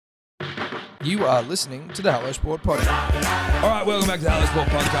You are listening to the Hello Sport Podcast. All right, welcome back to the Hello Sport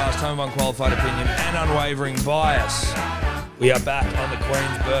Podcast, home of unqualified opinion and unwavering bias. We are back on the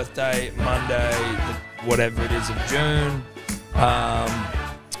Queen's birthday, Monday, whatever it is of June.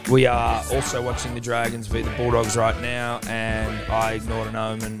 We are also watching the Dragons beat the Bulldogs right now, and I ignored an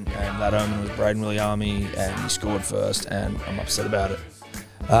omen, and that omen was Braden Williami, and he scored first, and I'm upset about it.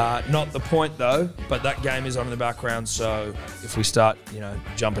 Not the point, though, but that game is on in the background, so if we start,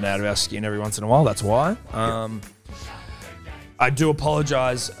 jumping out of our skin every once in a while, that's why. I do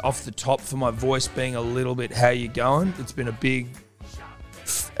apologise off the top for my voice being a little bit how you going. It's been a big...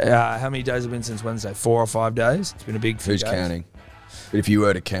 how many days have it been since Wednesday? 4 or 5 days? It's been a big few days. Who's counting? But if you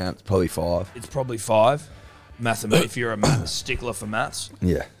were to count, it's probably 5. It's probably 5. If you're a stickler for maths.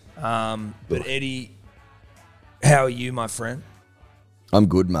 Yeah. But Eddie, how are you, my friend? I'm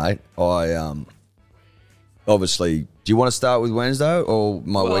good, mate. Obviously, do you want to start with Wednesday or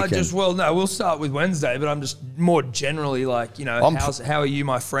my weekend? We'll start with Wednesday, but I'm just more generally like, how are you,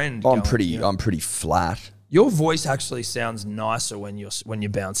 my friend? I'm pretty flat. Your voice actually sounds nicer when you're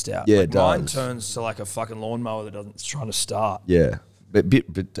bounced out. Yeah, like it does. Mine turns to like a fucking lawnmower that's trying to start. Yeah, bit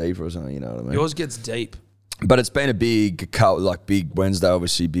deeper or something, you know what I mean? Yours gets deep. But it's been a big Wednesday,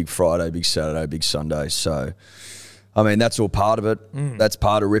 obviously, big Friday, big Saturday, big Sunday. So, I mean, that's all part of it. That's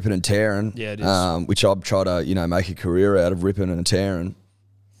part of ripping and tearing. Yeah, it is. Which I've tried to, make a career out of ripping and tearing.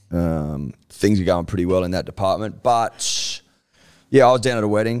 Things are going pretty well in that department. But, yeah, I was down at a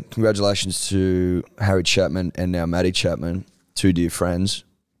wedding. Congratulations to Harry Chapman and now Maddie Chapman, 2 dear friends.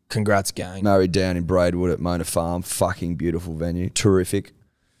 Congrats, gang. Married down in Braidwood at Mona Farm. Fucking beautiful venue. Terrific.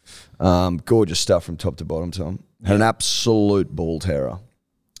 Gorgeous stuff from top to bottom, Tom. Had an absolute ball terror.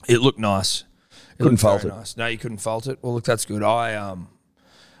 It looked nice. Couldn't fault it. Nice. No, you couldn't fault it. Well, look, that's good. I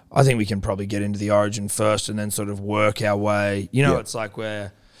think we can probably get into the origin first and then sort of work our way. It's like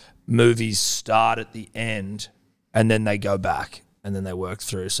where movies start at the end and then they go back and then they work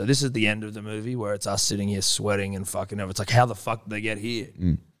through. So this is the end of the movie where it's us sitting here sweating and fucking over. It's like, how the fuck did they get here?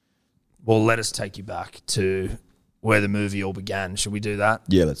 Well, let us take you back to where the movie all began. Should we do that?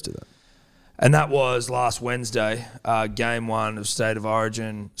 Yeah, let's do that. And that was last Wednesday, game 1 of State of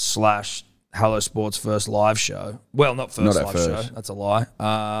Origin / Hello Sports' first live show. Well, not live show. That's a lie.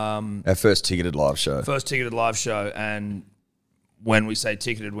 Our first ticketed live show. And when we say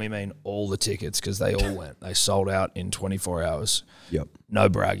ticketed, we mean all the tickets because they all went. They sold out in 24 hours. Yep. No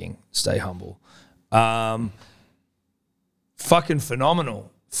bragging. Stay humble. Fucking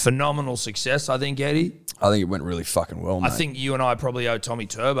phenomenal. Phenomenal success, I think, Eddie. I think it went really fucking well, mate. I think you and I probably owe Tommy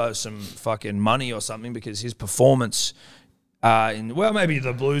Turbo some fucking money or something because his performance maybe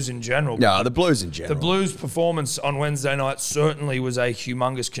the Blues in general. No, the Blues in general. The Blues' performance on Wednesday night certainly was a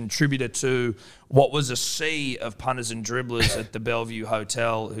humongous contributor to what was a sea of punters and dribblers at the Bellevue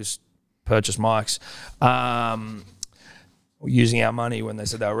Hotel who's purchased mics. Using our money when they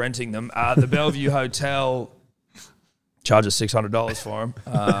said they were renting them. The Bellevue Hotel charged us $600 for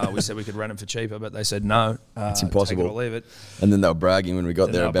them. We said we could rent them for cheaper, but they said no. It's impossible. Take it or leave it. And then they were bragging when we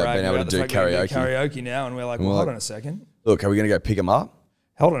got there about being able to do karaoke. Karaoke now, and we're like, hold on a second. Look, are we going to go pick them up?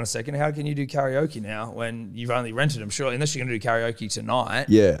 Hold on a second. How can you do karaoke now when you've only rented them? Surely, unless you're going to do karaoke tonight.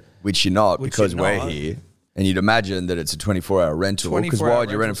 Yeah, which you're not because we're here. And you'd imagine that it's a 24-hour rental because why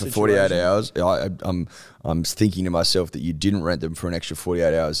would you rent them for 48 hours? I'm thinking to myself that you didn't rent them for an extra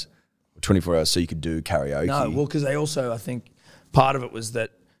 48 hours, 24 hours, so you could do karaoke. No, well, because they also, I think, part of it was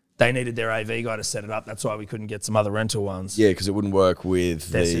that they needed their AV guy to set it up. That's why we couldn't get some other rental ones. Yeah, because it wouldn't work with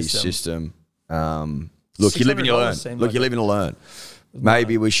the system. Look, you live and you learn. You live and you learn.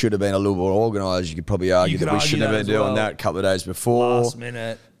 Maybe we should have been a little more organised. You could probably argue that we shouldn't have been doing that a couple of days before. Last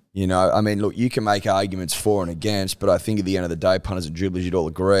minute. Look, you can make arguments for and against, but I think at the end of the day, punters and dribblers, you'd all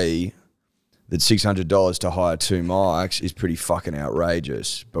agree that $600 to hire 2 mics is pretty fucking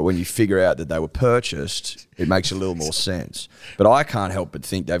outrageous. But when you figure out that they were purchased, it makes a little more sense. But I can't help but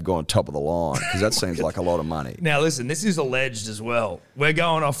think they've gone top of the line because that seems like a lot of money. Now, listen, this is alleged as well. We're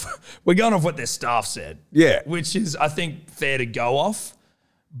going off what their staff said. Yeah. Which is, I think, fair to go off.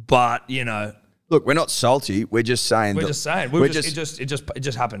 But, Look, we're not salty. We're just saying. It just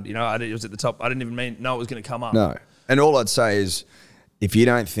happened. It was at the top. I didn't even know it was going to come up. No. And all I'd say is, if you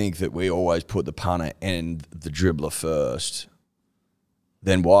don't think that we always put the punter and the dribbler first,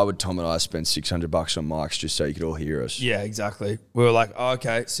 then why would Tom and I spend $600 on mics just so you could all hear us? Yeah, exactly. We were like, oh,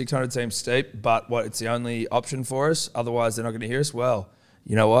 okay, 600 seems steep, but it's the only option for us. Otherwise, they're not going to hear us. Well,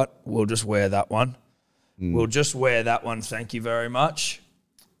 you know what? We'll just wear that one. We'll just wear that one. Thank you very much.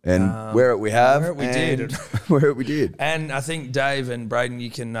 And wear it we have. Wear it we did. Wear it we did. And I think Dave and Braden, you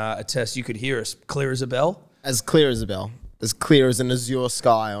can attest, you could hear us clear as a bell. As clear as a bell. as clear as an azure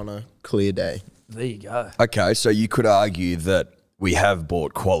sky on a clear day. There you go. Okay, so you could argue that we have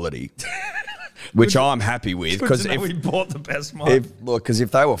bought quality, which I'm happy with. Because Because we bought the best mic.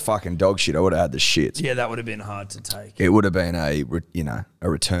 if they were fucking dog shit, I would have had the shits. Yeah, that would have been hard to take. It would have been a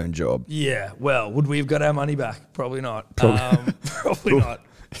return job. Yeah, well, would we have got our money back? Probably not. Probably not.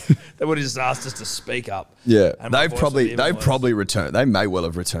 They would have just asked us to speak up. Yeah, And my they've voice would be even worse. probably returned. They may well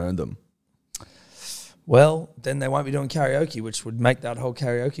have returned them. Well, then they won't be doing karaoke, which would make that whole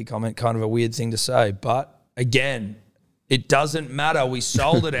karaoke comment kind of a weird thing to say. But again, it doesn't matter. We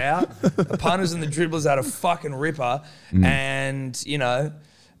sold it out. The punters and the dribblers had a fucking ripper. And, you know,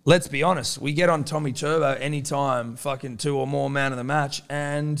 let's be honest. We get on Tommy Turbo anytime, fucking 2 or more man of the match.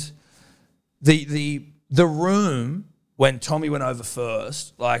 And the room, when Tommy went over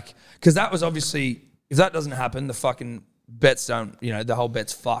first, like, because that was obviously, if that doesn't happen, the fucking bets don't, you know, the whole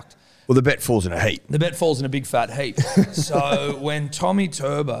bet's fucked. Well, the bet falls in a heap. The bet falls in a big fat heap. So when Tommy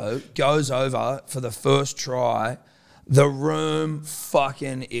Turbo goes over for the first try, the room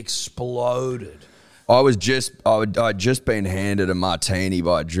fucking exploded. I'd just been handed a martini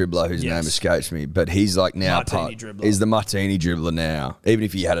by a dribbler whose name escapes me, but he's like now Martini dribbler. He's the martini dribbler now. Even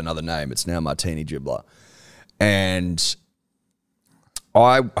if he had another name, it's now martini dribbler. And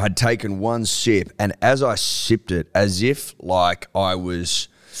I had taken one sip, and as I sipped it, as if like I was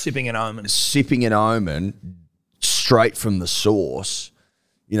Sipping an omen. sipping an omen straight from the source,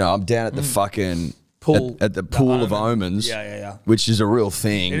 you know, I'm down at the fucking Pool. at the pool of omen. omens, Yeah. which is a real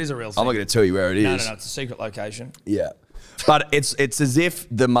thing. It is a real I'm thing. not going to tell you where it is. No, it's a secret location. Yeah. But it's as if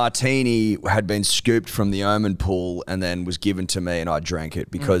the martini had been scooped from the Omen pool and then was given to me and I drank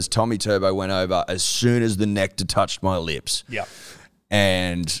it because Tommy Turbo went over as soon as the nectar touched my lips. Yeah.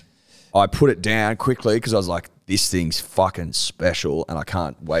 And I put it down quickly because I was like, this thing's fucking special and I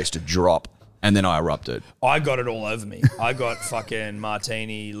can't waste a drop. And then I erupted. I got it all over me. I got fucking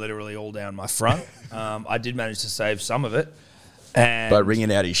martini literally all down my front. I did manage to save some of it. And By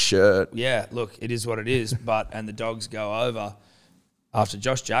wringing out his shirt. yeah, look, it is what it is. And the Dogs go over after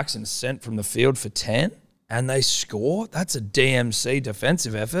Josh Jackson's sent from the field for 10 and they score. That's a DMC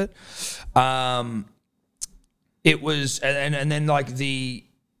defensive effort. It was, and then like the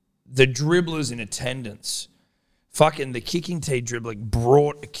dribblers in attendance, fucking the kicking tee dribbler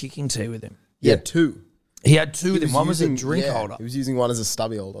brought a kicking tee with him. Yeah, 2. He had 2 with him. One was a drink holder. He was using one as a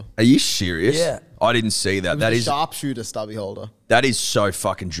stubby holder. Are you serious? Yeah. I didn't see that. That is a sharpshooter stubby holder. That is so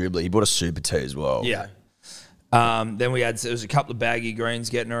fucking dribbly. He bought a super tee as well. Yeah. Then there was a couple of baggy greens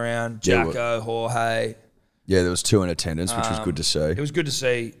getting around. Yeah, Jacko, Jorge. Yeah, there was 2 in attendance, which was good to see. It was good to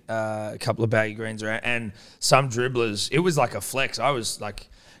see a couple of baggy greens around and some dribblers. It was like a flex. I was like,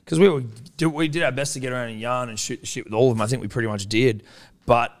 because we did our best to get around and yarn and shoot the shit with all of them. I think we pretty much did.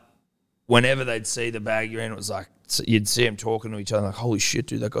 But whenever they'd see the baggy green, it was like, you'd see them talking to each other like, holy shit,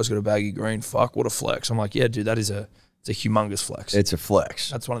 dude, that guy's got a baggy green. Fuck, what a flex. I'm like, yeah, dude, it's a humongous flex. It's a flex.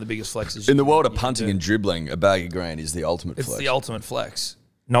 That's one of the biggest flexes. In the world of punting and dribbling, a bag of grain is the ultimate It's flex. the ultimate flex.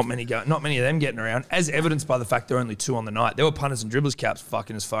 Not many of them getting around, as evidenced by the fact there were only 2 on the night. There were punters and dribblers caps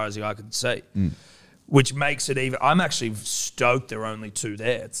fucking as far as the eye could see, which makes it even. I'm actually stoked there are only 2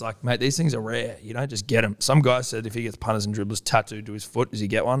 there. It's like, mate, these things are rare. You don't just get them. Some guy said if he gets punters and dribblers tattooed to his foot, does he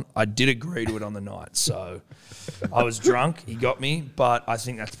get one? I did agree to it on the night. So I was drunk. He got me, but I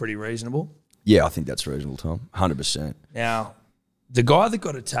think that's pretty reasonable. Yeah, I think that's reasonable, Tom. 100%. Now, the guy that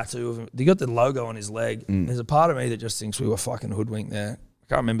got a tattoo of him, he got the logo on his leg. There's a part of me that just thinks we were fucking hoodwinked there.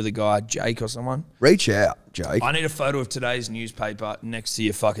 I can't remember the guy, Jake or someone. Reach out, Jake. I need a photo of today's newspaper next to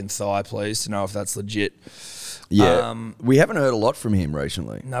your fucking thigh, please, to know if that's legit. Yeah. We haven't heard a lot from him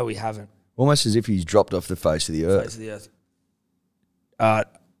recently. No, we haven't. Almost as if he's dropped off the face of the earth. Face of the earth.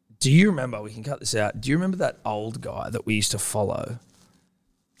 Do you remember, we can cut this out, do you remember that old guy that we used to follow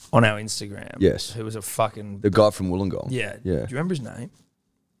on our Instagram? Yes. Who was a fucking... The guy from Wollongong. Yeah. Yeah. Do you remember his name?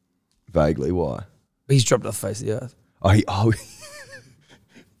 Vaguely, why? He's dropped off the face of the earth.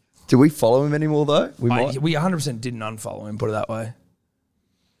 Do we follow him anymore, though? We might. We 100% didn't unfollow him, put it that way.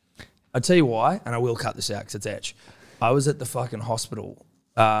 I'll tell you why, and I will cut this out because it's etch. I was at the fucking hospital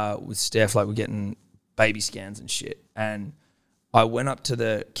with Steph, like we're getting baby scans and shit, and I went up to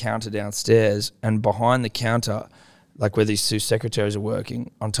the counter downstairs, and behind the counter, like where these 2 secretaries are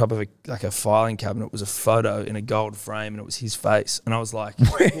working, on top of a filing cabinet was a photo in a gold frame, and it was his face. And I was like,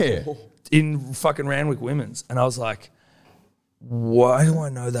 Where? in fucking Randwick Women's. And I was like, why do I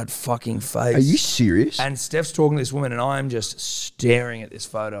know that fucking face? Are you serious? And Steph's talking to this woman, and I'm just staring at this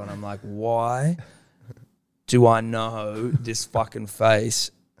photo, and I'm like, why do I know this fucking face?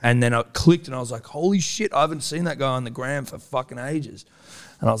 And then I clicked, and I was like, holy shit, I haven't seen that guy on the gram for fucking ages.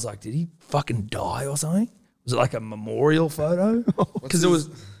 And I was like, did he fucking die or something? Was it like a memorial photo? Because it was.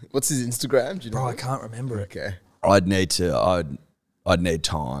 What's his Instagram? Do you know? Bro, I can't remember it. Okay. I'd need time.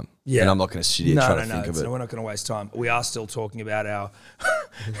 Yeah. And I'm not going to sit here trying to think of it. No, we're not going to waste time. We are still talking about our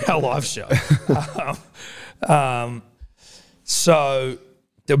our live show. So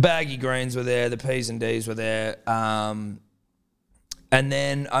the baggy greens were there, the P's and D's were there. And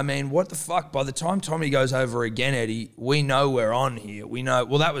then, I mean, what the fuck? By the time Tommy goes over again, Eddie, we know we're on here. We know,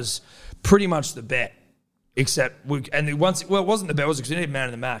 well, that was pretty much the bet. Except, it wasn't the bet, was because we needed man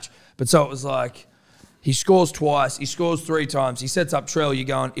of the match. But so it was like, he scores twice, he scores 3 times, he sets up Trell. You're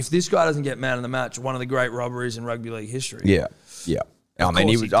going, if this guy doesn't get man of the match, one of the great robberies in rugby league history. Yeah. I mean,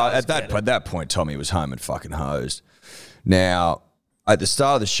 he was at get that point, Tommy was home and fucking hosed. Now, at the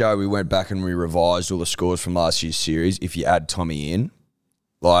start of the show, we went back and we revised all the scores from last year's series. If you add Tommy in,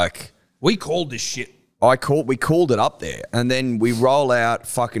 like We called this shit. we called it up there, and then we roll out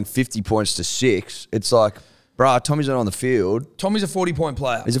fucking 50 points to 6. It's like, bruh, Tommy's not on the field. Tommy's a 40-point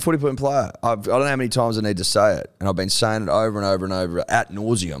player. He's a 40-point player. I don't know how many times I need to say it, and I've been saying it over and over and over at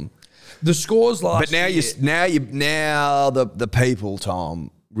nauseum. The scores last But now year, the people,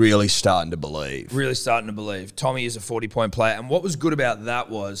 Tom, really starting to believe. really starting to believe Tommy is a 40-point player. And what was good about that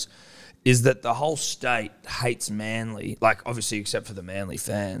is that the whole state hates Manly, like obviously except for the Manly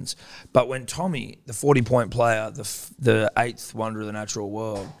fans. But when Tommy, the 40-point player, the 8th wonder of the natural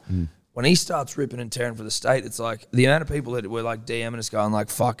world, when he starts ripping and tearing for the state, it's like the amount of people that were like DMing us going like,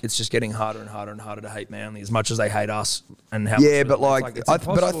 fuck, it's just getting harder and harder and harder to hate Manly as much as they hate us. And how Yeah, much but it's like, it's I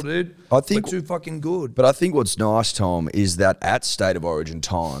impossible, dude. I think- we're too fucking good. But I think what's nice, Tom, is that at State of Origin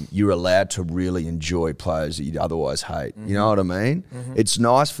time, you're allowed to really enjoy players that you'd otherwise hate. You know what I mean? It's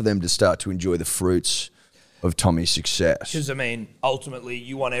nice for them to start to enjoy the fruits of Tommy's success. Because, I mean, ultimately,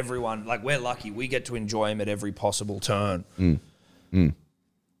 you want everyone, like, we're lucky. We get to enjoy him at every possible turn.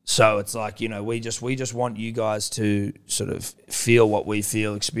 So it's like, you know, we just want you guys to sort of feel what we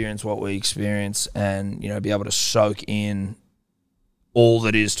feel, experience what we experience, and, you know, be able to soak in all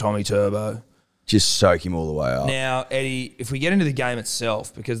that is Tommy Turbo. Just soak him all the way up. Now, Eddie, if we get into the game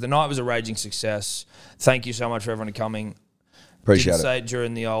itself, because the night was a raging success, thank you so much for everyone coming. Appreciate Didn't it. say it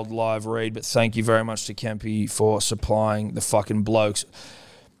during the old live read, but thank you very much to Kempy for supplying the fucking blokes.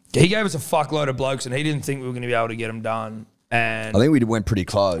 He gave us a fuckload of blokes, and he didn't think we were going to be able to get them done. And I think we went pretty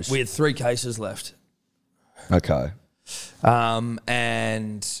close. we had 3 cases left. Okay.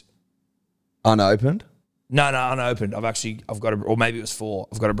 And Unopened? no, unopened. I've got to, or maybe it was 4.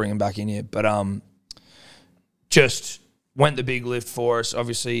 I've got to bring him back in here. But just went the big lift for us.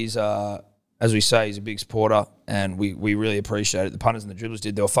 Obviously, he's as we say, he's a big supporter, and we really appreciate it. The punters and the dribblers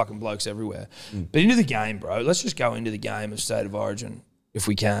did. There were fucking blokes everywhere. But into the game, bro. Let's just go into the game of State of Origin if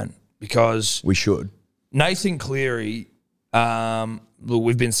we can, because We should. Nathan Cleary. Look,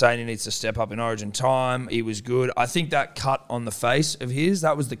 we've been saying he needs to step up in Origin time. He was good. I think that cut on the face of his,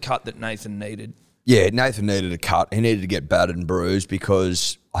 that was the cut that Nathan needed. Yeah, Nathan needed a cut. He needed to get battered and bruised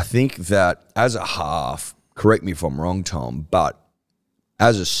because I think that as a half, correct me if I'm wrong, Tom, but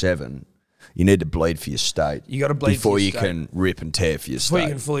as a 7, you need to bleed for your state. You got to bleed before for your you state. can rip and tear for your Before state.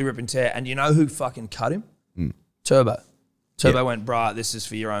 you can fully rip and tear. And you know who fucking cut him? Turbo. Turbo went, brah, this is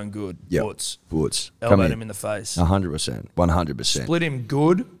for your own good. Yep. Boots. Come Elbowed in. him in the face. 100%. 100%. Split him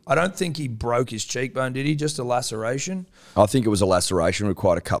good. I don't think he broke his cheekbone, did he? Just a laceration. I think it was a laceration,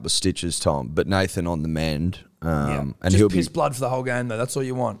 required a couple of stitches, Tom. But Nathan on the mend. And Just he'll piss be. blood for the whole game, though. That's all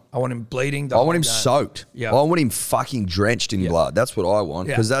you want. I want him bleeding. I want him soaked. Yeah. I want him fucking drenched in blood. That's what I want.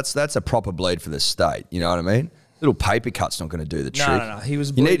 Yeah. Because that's a proper bleed for the state. You know what I mean? Little paper cut's not going to do the trick. No. He was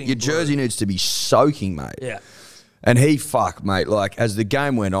You bleeding need, your jersey needs to be soaking, mate. Yeah. And mate, like as the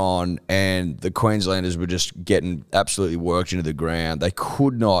game went on and the Queenslanders were just getting absolutely worked into the ground, they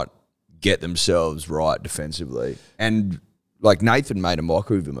could not get themselves right defensively. And like Nathan made a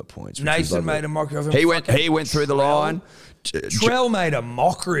mockery of him at points. Nathan made a mockery of him. He went through the line. Trell made a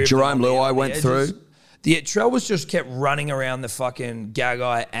mockery of him. Jerome on the Luai went edges. through. Trell was just kept running around the fucking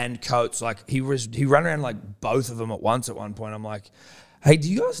Gagai and Coates. Like he ran around like both of them at once at one point. I'm like, hey,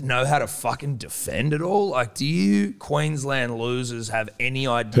 do you guys know how to fucking defend at all? Like, do you Queensland losers have any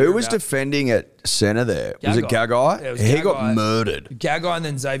idea? Who was about defending at centre there? Was it Gagai. Gagai? Yeah, it was He Gagai. got murdered. Gagai and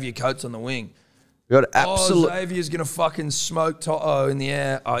then Xavier Coates on the wing. He got absolute. Xavier's going to fucking smoke Toto in the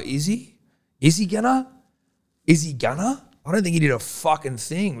air. Oh, is he? Is he gonna? I don't think he did a fucking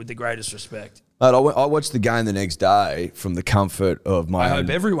thing, with the greatest respect. Mate, I watched the game the next day from the comfort of I my hope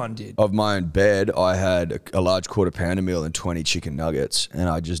everyone did. of my own bed. I had a large quarter pounder meal and 20 chicken nuggets, and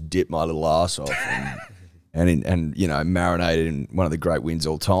I just dipped my little ass off and you know, marinated in one of the great wins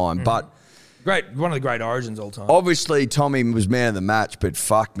all time. But Great, one of the great origins all time. Obviously, Tommy was man of the match, but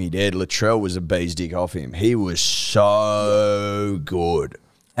fuck me dead. Latrell was a bee's dick off him. He was so good.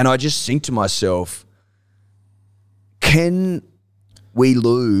 And I just think to myself, can we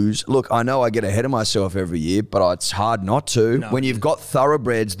lose? Look, I know I get ahead of myself every year, but it's hard not to. No. When you've got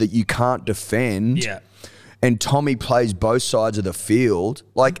thoroughbreds that you can't defend. Yeah. And Tommy plays both sides of the field.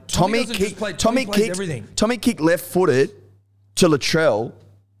 Like Tommy doesn't just play- kicked, Tommy plays everything. Tommy kicked left-footed to Latrell.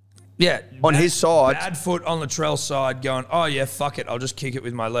 Yeah. On his side. Bad foot on Latrell's side going, oh, yeah, fuck it. I'll just kick it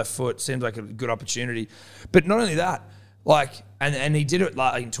with my left foot. Seems like a good opportunity. But not only that, like, and he did it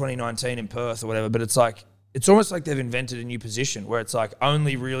like in 2019 in Perth or whatever, but it's like, it's almost like they've invented a new position where it's like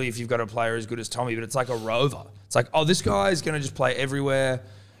only really if you've got a player as good as Tommy, but it's like a rover. It's like, oh, this guy is going to just play everywhere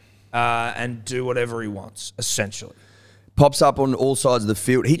and do whatever he wants, essentially. Pops up on all sides of the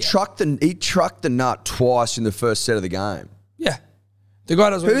field. He trucked the nut twice in the first set of the game. Yeah. The guy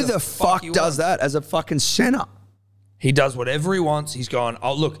does Who whatever the fuck he does wants. that as a fucking centre? He does whatever he wants. He's gone,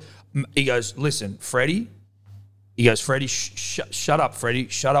 oh, look. He goes, listen, Freddie. He goes, Freddie, shut up, Freddie.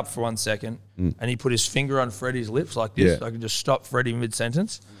 Shut up for 1 second. And he put his finger on Freddie's lips like this. Yeah. I can just stop Freddie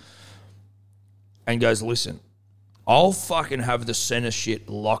mid-sentence. And goes, listen, I'll fucking have the centre shit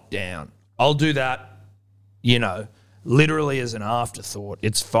locked down. I'll do that, literally as an afterthought.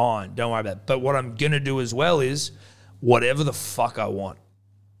 It's fine. Don't worry about it. But what I'm going to do as well is whatever the fuck I want.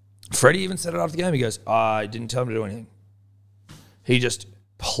 Freddie even said it after the game. He goes, I didn't tell him to do anything. He just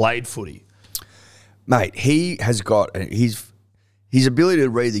played footy. Mate, he has got his ability to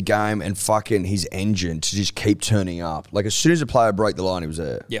read the game and fucking his engine to just keep turning up. Like as soon as a player broke the line, he was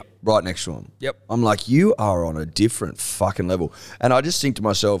there. Yep. Right next to him. Yep. I'm like, you are on a different fucking level. And I just think to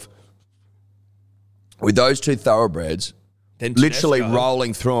myself, with those two thoroughbreds, Then literally Tedesco.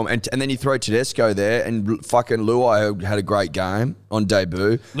 rolling through them, and then you throw Tedesco there, and fucking Luai had a great game on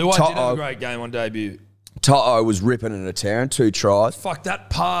debut. Luai did have a great game on debut. Toto was ripping and a tearing, 2 tries. Fuck,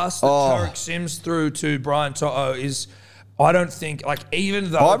 that pass that Tarek Sims threw to Brian Toto is, I don't think, like, even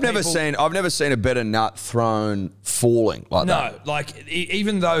though I've never seen a better nut thrown falling like that. No, like,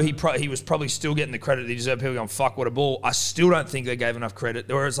 even though he was probably still getting the credit that he deserved, people going, fuck, what a ball, I still don't think they gave enough credit.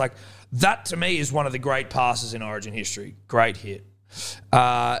 Whereas, like, that to me is one of the great passes in Origin history. Great hit.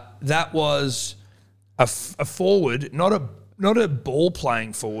 That was a forward, not a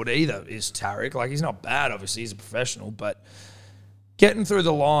ball-playing forward either, is Tarek. Like, he's not bad, obviously. He's a professional. But getting through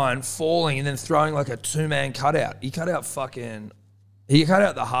the line, falling, and then throwing like a two-man cutout. He cut out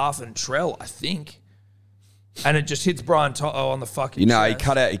the half and Trell, I think. And it just hits Brian Toto on the fucking chest.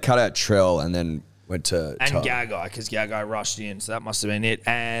 he cut out Trell and then went to And Toto. Gagai, because Gagai rushed in. So that must have been it.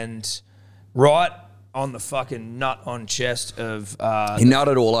 And right on the fucking nut on chest of He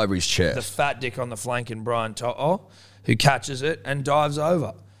nutted all over his the chest. fat dick on the flank and Brian Toto, who catches it and dives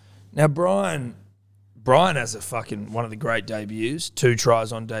over. Now, Brian has a fucking one of the great debuts, 2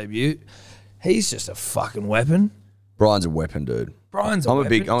 tries on debut. He's just a fucking weapon. Brian's a weapon, dude. Brian's a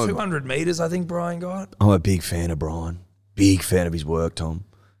weapon. 200 metres, I think Brian got. I'm a big fan of Brian. Big fan of his work, Tom.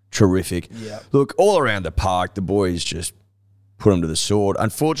 Terrific. Yeah. Look, all around the park, the boys just put him to the sword.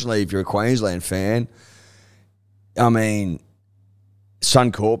 Unfortunately, if you're a Queensland fan, I mean,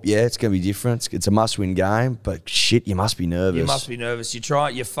 Suncorp, yeah, it's going to be different. It's a must-win game, but shit, you must be nervous. You must be nervous.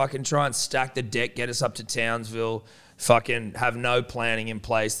 You fucking try and stack the deck, get us up to Townsville, fucking have no planning in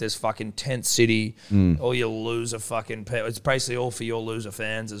place. There's fucking tent city, all your loser fucking, it's basically all for your loser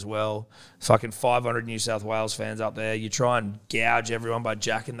fans as well. Fucking 500 New South Wales fans up there. You try and gouge everyone by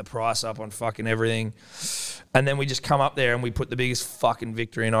jacking the price up on fucking everything. And then we just come up there and we put the biggest fucking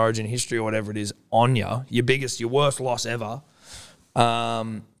victory in Origin history or whatever it is on you. Your worst loss ever.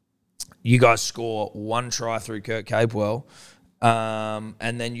 You guys score 1 try through Kurt Capewell,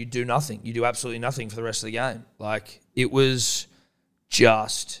 and then you do nothing. You do absolutely nothing for the rest of the game. Like, it was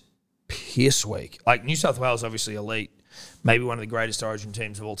just piss weak. Like, New South Wales obviously elite, maybe one of the greatest Origin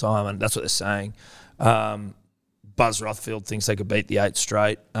teams of all time, and that's what they're saying. Buzz Rothfield thinks they could beat the 8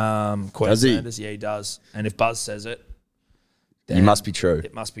 straight. Queenslanders, yeah, he does. And if Buzz says it, then You must be true.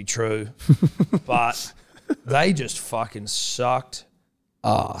 it must be true. But they just fucking sucked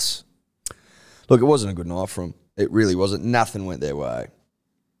ass. Look, it wasn't a good night for them. It really wasn't. Nothing went their way.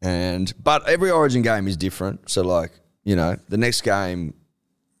 But every Origin game is different. So, like, the next game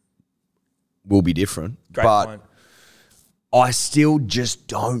will be different. Great but point. I still just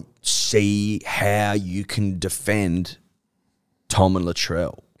don't see how you can defend Tom and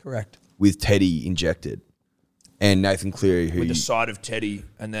Latrell Correct. with Teddy injected and Nathan Cleary, who With the side of Teddy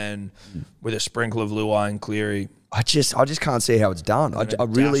and then with a sprinkle of Luai and Cleary. I just can't see how it's done. I And a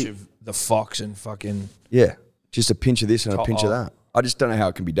really, dash of the Fox and fucking yeah, just a pinch of this and a pinch of that. I just don't know how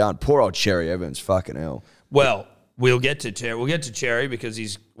it can be done. Poor old Cherry Evans, fucking hell. Well, we'll get to Cherry. We'll get to Cherry because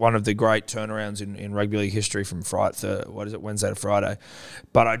he's one of the great turnarounds in rugby league history from Wednesday to Friday.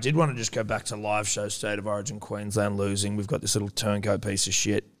 But I did want to just go back to live show State of Origin Queensland losing. We've got this little turncoat piece of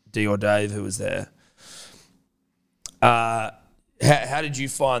shit, Dior Dave, who was there. How did you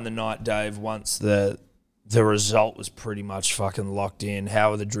find the night, Dave, once the result was pretty much fucking locked in?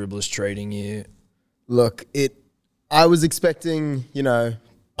 How are the dribblers treating you? Look, I was expecting,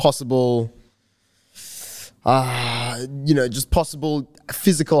 possible, just possible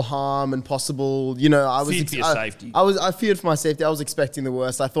physical harm and possible, I was Feared for your safety. I feared for my safety. I was expecting the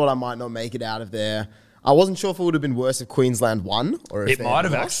worst. I thought I might not make it out of there. I wasn't sure if it would have been worse if Queensland won or if It they might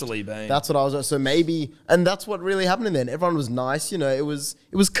have lost. actually been. That's what I was. So maybe, and that's what really happened in there. Everyone was nice. It was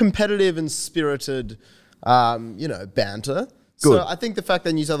competitive and spirited, banter. Good. So I think the fact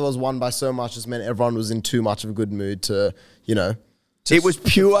that New South Wales won by so much just meant everyone was in too much of a good mood to. It was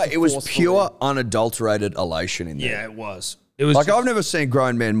pure. It was forcefully. pure, unadulterated elation in there. Yeah, it was. It was Like just- I've never seen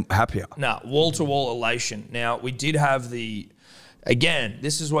grown men happier. wall-to-wall elation. Now, we did have again,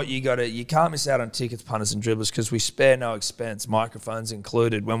 this is what you can't miss out on tickets, punters and dribblers, because we spare no expense, microphones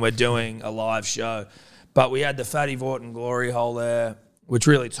included, when we're doing a live show. But we had the Fatty Vorton glory hole there, which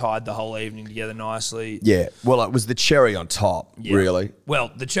really tied the whole evening together nicely. Yeah. Well, it was the cherry on top, Yeah. really.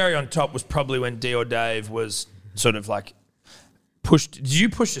 Well, the cherry on top was probably when Dior Dave was sort of like pushed. Did you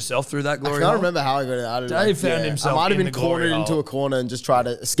push yourself through that I glory can't hole? remember how I got it out of there. Dave found himself I might have in been the glory cornered into hole. a corner and just tried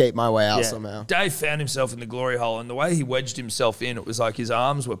to escape my way out Yeah. somehow. Dave found himself in the glory hole, and the way he wedged himself in, it was like his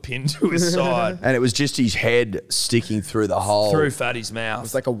arms were pinned to his side And it was just his head sticking through the hole. through Fatty's mouth.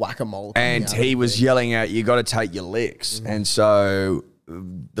 It's like a whack-a-mole. And he was yelling out, "You got to take your licks." And so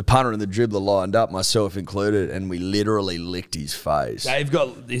the punter and the dribbler lined up, myself included, and we literally licked his face. Dave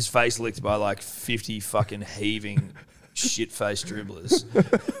got his face licked by like 50 fucking heaving shit-faced dribblers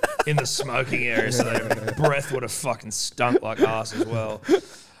in the smoking area, so their breath would have fucking stunk like ass as well.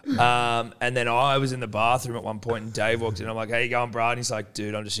 And then I was in the bathroom at one point, and Dave walked in. I'm like, "How you going, bro?" And he's like,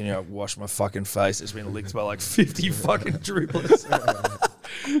 "Dude, I'm just in here. I wash my fucking face. It's been licked by like 50 fucking dribblers."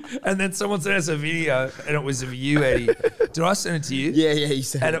 And then someone sent us a video, and it was of you, Eddie. Did I send it to you? Yeah, you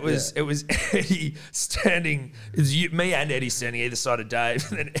said And it was Eddie standing. It was me and Eddie standing either side of Dave,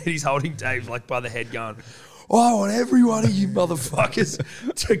 and then Eddie's holding Dave like by the head, going, "I want every one of you motherfuckers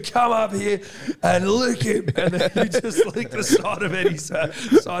to come up here and lick him." And then he just licked the side of Eddie's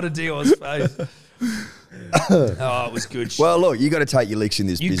side of Dior's face. Oh, it was good shit. Well, look, you got to take your licks in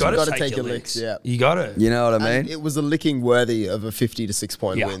this You business. got to Gotta take your licks. yeah. You got to. You know what I And mean? it was a licking worthy of a 50 to 6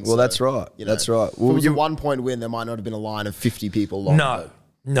 point Yeah. win. Well, that's right. That's right. If Well, it was a you- 1 point win, there might not have been a line of 50 people long.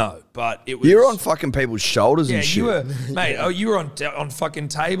 No, but it was. You're on fucking people's shoulders Yeah, and shit. you were, mate. Oh, you were on fucking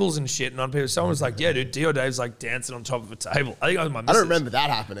tables and shit, and on people. Someone was like, "Yeah, dude, Dior Dave's like dancing on top of a table." I think I was my I missus. don't remember that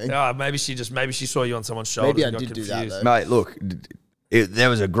happening. Maybe she saw you on someone's shoulders. Maybe I and got did do that, confused. though. Mate, look, there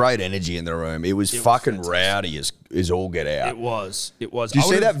was a great energy in the room. It was fucking fantastic. rowdy as all get out. It was. It was. Did you I see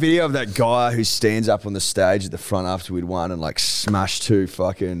would've- that video of that guy who stands up on the stage at the front after we'd won and like smashed two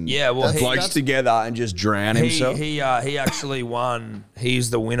fucking Yeah, well, blokes together and just drown himself? He actually won. He's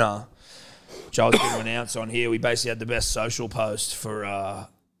the winner. Which I was going to announce on here. We basically had the best social post for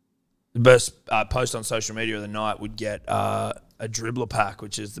the best post on social media of the night would get a dribbler pack,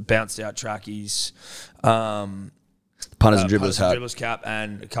 which is the bounced out trackies, Punters and dribblers hat. dribbler's cap,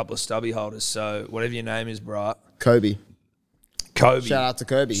 and a couple of stubby holders. So whatever your name is, bro. Kobe. Kobe. Shout out to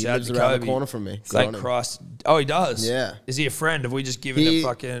Kobe. He Shout out lives to around Kobe. the corner from me. Good Thank on him. Christ. Oh, he does? Yeah. Is he a friend? Have we just given a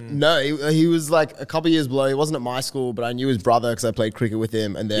fucking... No, he was like a couple years below. He wasn't at my school, but I knew his brother because I played cricket with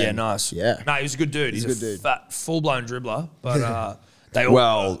him. And then Yeah, nice. Yeah. No, he was a good dude. He's a good dude. fat, full-blown dribbler, but they all...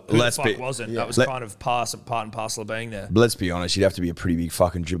 Well, who let's the fuck be- wasn't. yeah. That was Let- kind of part and parcel of being there. But let's be honest, you'd have to be a pretty big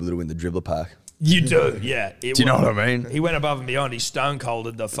fucking dribbler to win the dribbler pack. You do, yeah. Do you know what I mean? He went above and beyond. He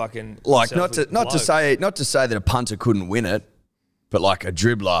stone-colded the fucking... Like himself with not to say that a punter couldn't win it, but like a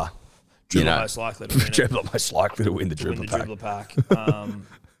dribbler, you know, most likely to win it. dribbler most likely to win the to win dribbler the pack. dribbler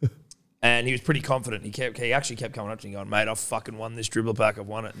pack. And he was pretty confident. He actually kept coming up to me going, "Mate, I've fucking won this dribbler pack. I've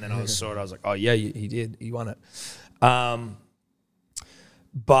won it." And then I saw it. I was like, "Oh yeah, he did. He won it."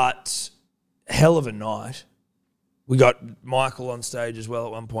 But hell of a night. We got Michael on stage as well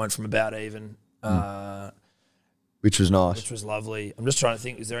at one point from about even, Which was nice. which was lovely. I'm just trying to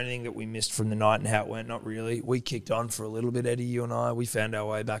think, is there anything that we missed from the night and how it went? Not really. We kicked on for a little bit, Eddie, you and I. We found our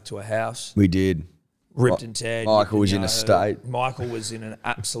way back to a house. We did. ripped and teared. Michael was in a state. Michael was in an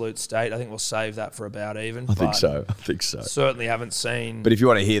absolute state. I think we'll save that for About Even. I think so. Certainly haven't seen. But if you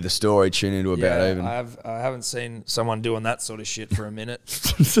want to hear the story, tune into About Even. I haven't seen someone doing that sort of shit for a minute.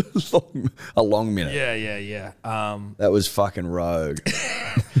 a long minute. Yeah. That was fucking rogue.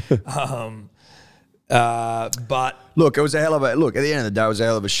 But look, it was a hell of a look. At the end of the day, it was a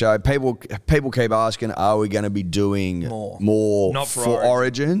hell of a show. People keep asking, are we going to be doing more Not for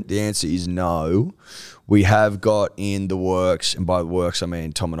Origin? The answer is no. We have got in the works, and by the works I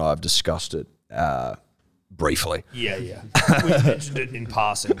mean Tom and I have discussed it briefly. Yeah. We mentioned it in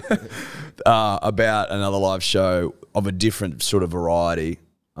passing. About another live show of a different sort of variety.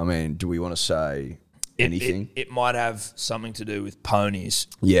 I mean, do we want to say anything? It might have something to do with ponies.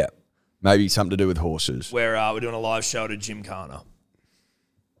 Yeah. Maybe something to do with horses. Where we're doing a live show at a gymkhana.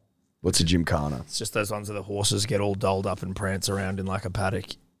 What's a gymkhana? It's just those ones where the horses get all dolled up and prance around in like a paddock.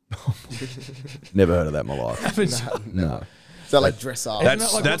 Never heard of that in my life. No. Is that like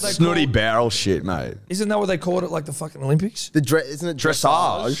dressage? That's snooty barrel shit, mate. Isn't that what they call it at like the fucking Olympics? Isn't it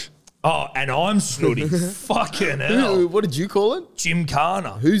dressage? Oh, and I'm snooty. Fucking hell. What did you call it?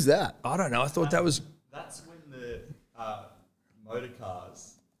 Gymkhana. Who's that? I don't know. I thought that was... That's when the motor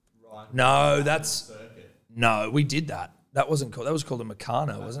cars ride... No, circuit. No, we did that. That wasn't called... That was called a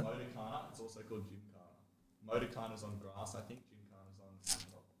Meccano, wasn't it? Motorcana. It's also called Gymkhana. Motorcana's on grass. I think Gymkhana's on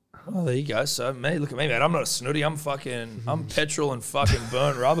asphalt. Oh, there you go. So, look at me, man. I'm not a snooty. I'm petrol and fucking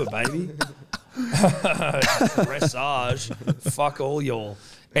burnt rubber, baby. Dressage. Fuck all y'all.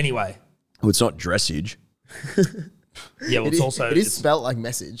 Anyway. Well, it's not dressage. Yeah, well, it is spelt like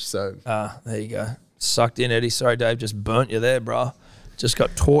message, so... there you go. Sucked in, Eddie. Sorry, Dave. Just burnt you there, bro. Just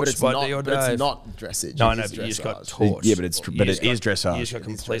got torched by Dave. But it's not dressage. No, but you just got torched. Yeah, but it is dressage. You just got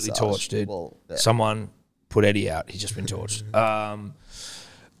completely torched, dude. Well, yeah. Someone put Eddie out. He's just been torched.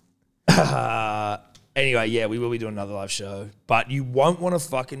 Anyway, yeah, we will be doing another live show. But you won't want to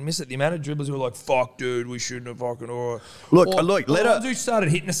fucking miss it. The amount of dribblers who are like, fuck, dude, we shouldn't have fucking... Look, the ones who started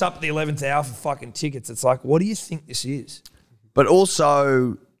hitting us up at the 11th hour for fucking tickets, it's like, what do you think this is? But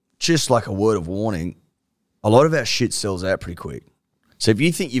also, just like a word of warning, a lot of our shit sells out pretty quick. So if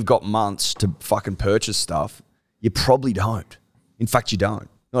you think you've got months to fucking purchase stuff, you probably don't. In fact, you don't.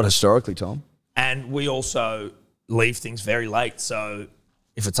 Not historically, Tom. And we also leave things very late. So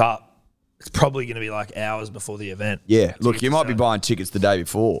if it's up, it's probably going to be like hours before the event. Yeah, look, you might be buying tickets the day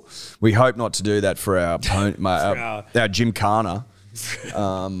before. We hope not to do that for our gymkhana,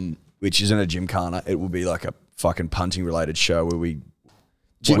 which isn't a gymkhana. It will be like a fucking punting related show where we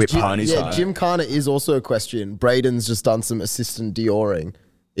whip ponies. Yeah, gymkhana is also a question. Braden's just done some assistant Dioring.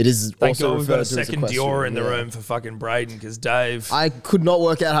 It is Thank also God we've got a referred to as second question, Dior in the room for fucking Braden because Dave... I could not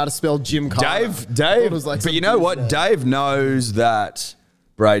work out how to spell gymkhana. Dave, was like but you know what? Dave knows that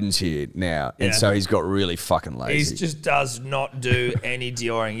Braden's here now, and so he's got really fucking lazy. He just does not do any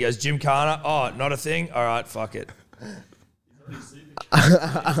Dioring. He goes, gymkhana? Oh, not a thing? All right, fuck it.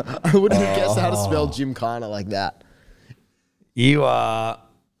 I wouldn't have guessed how to spell gymkhana like that. You are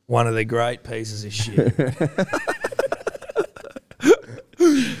one of the great pieces of shit.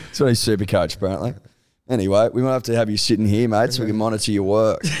 So he's super coach, apparently. Anyway, we might have to have you sitting here, mate, so we can monitor your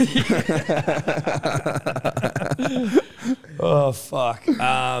work. Oh, fuck.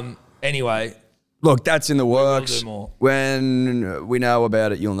 Anyway. Look, that's in the works. We'll do more. When we know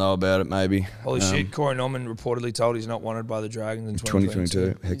about it, you'll know about it, maybe. Holy shit, Corey Norman reportedly told he's not wanted by the Dragons in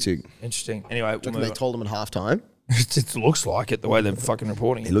 2022. Hectic. Interesting. Anyway, They told him at halftime. It looks like it, the way they're fucking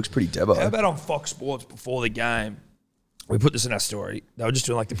reporting it. He looks pretty debo. How about on Fox Sports before the game? We put this in our story. They were just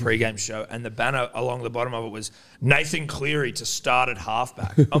doing like the pre-game show, and the banner along the bottom of it was Nathan Cleary to start at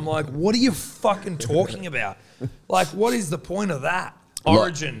halfback. I'm like, what are you fucking talking about? Like, what is the point of that?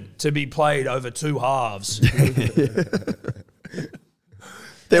 Origin to be played over two halves.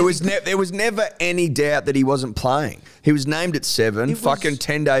 There was never any doubt that he wasn't playing. He was named at 7, fucking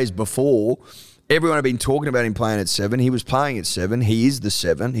 10 days before. Everyone had been talking about him playing at 7. He was playing at 7. He is the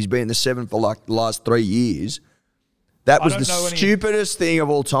 7. He's been the 7 for like the last 3 years. That was the stupidest thing of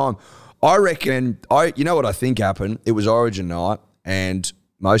all time. I reckon, you know what I think happened? It was Origin night, and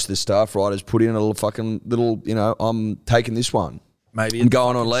most of the staff writers put in a little, I'm taking this one. Maybe I'm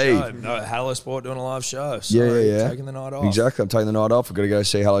going on leave. Show. No, Hello Sport doing a live show. So Yeah. Taking the night off. Exactly. I'm taking the night off. I've got to go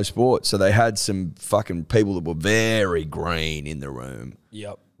see Hello Sport. So they had some fucking people that were very green in the room.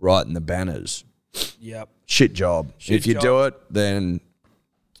 Yep. Writing the banners. Yep. Shit job. If you do it, then...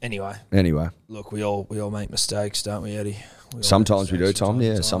 Anyway. Look, we all make mistakes, don't we, Eddie? Sometimes we do, Tom.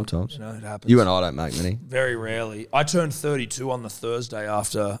 Yeah, sometimes. You know, it happens. You and I don't make many. Very rarely. I turned 32 on the Thursday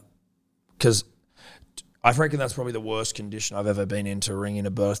after, because I reckon that's probably the worst condition I've ever been in to ring in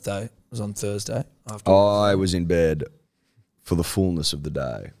a birthday. It was on Thursday. I was in bed for the fullness of the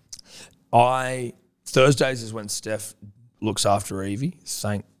day. Thursdays is when Steph looks after Evie,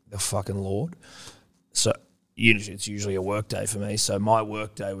 thank the fucking Lord. So it's usually a work day for me. So my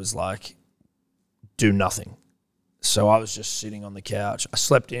work day was like, do nothing. So I was just sitting on the couch. I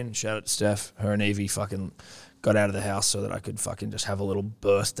slept in, shout out to Steph. Her and Evie fucking got out of the house so that I could fucking just have a little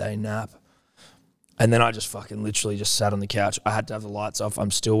birthday nap. And then I just fucking literally just sat on the couch. I had to have the lights off.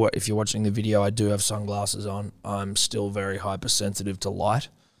 I'm still, if you're watching the video, I do have sunglasses on. I'm still very hypersensitive to light.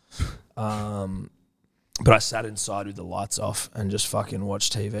 But I sat inside with the lights off and just fucking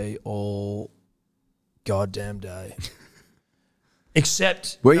watched TV all goddamn day.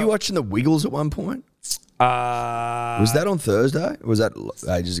 Except... Were you watching the Wiggles at one point? Was that on Thursday? Or was that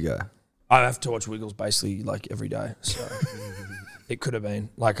ages ago? I have to watch Wiggles basically like every day. So it could have been.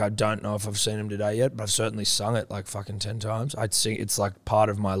 Like, I don't know if I've seen him today yet, but I've certainly sung it like fucking 10 times. I'd sing, it's like part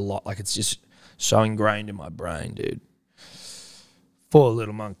of my lot. Like, it's just so ingrained in my brain, dude. 4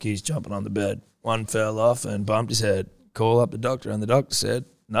 little monkeys jumping on the bed. One fell off and bumped his head. Call up the doctor, and the doctor said,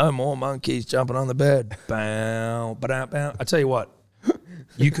 no more monkeys jumping on the bed. Bow, ba-dow, bow. I tell you what,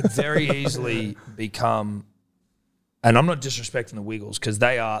 you could very easily become, and I'm not disrespecting the Wiggles because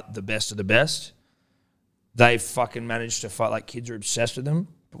they are the best of the best. They've fucking managed to fight, like, kids are obsessed with them.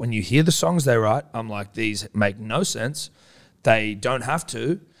 But when you hear the songs they write, I'm like, these make no sense. They don't have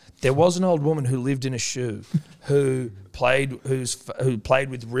to. There was an old woman who lived in a shoe who played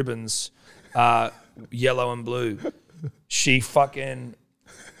with ribbons, yellow and blue. She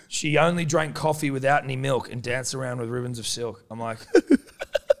only drank coffee without any milk and danced around with ribbons of silk. I'm like,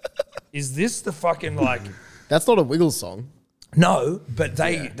 is this the fucking like... That's not a Wiggles song. No, but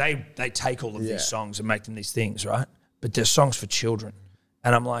they take all of these songs and make them these things, right? But they're songs for children.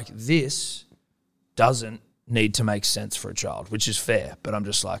 And I'm like, this doesn't need to make sense for a child, which is fair. But I'm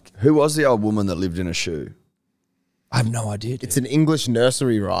just like... Who was the old woman that lived in a shoe? I have no idea, dude. It's an English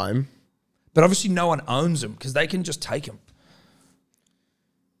nursery rhyme. But obviously no one owns them because they can just take them.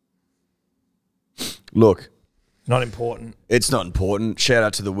 Look. Not important. It's not important. Shout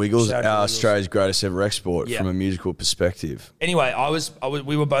out to the Wiggles, Shout out to the Wiggles. Australia's greatest ever export from a musical perspective. Anyway,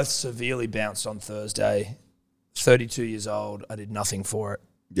 we were both severely bounced on Thursday. 32 years old. I did nothing for it.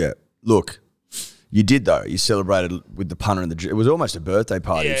 Yeah. Look, you did though. You celebrated with the punter and it was almost a birthday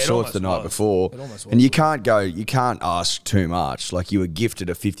party of sorts the night before. It almost was. And you can't ask too much. Like, you were gifted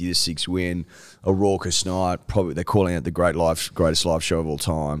a 50-6 win, a raucous night. Probably they're calling it the greatest live show of all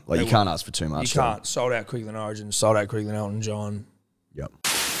time. Like, you can't ask for too much. You can't. Sold out quicker than Origin. Sold out quicker than Elton John. Yep.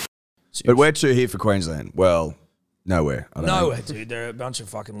 But where to here for Queensland? Well, nowhere. I don't know. Dude. They're a bunch of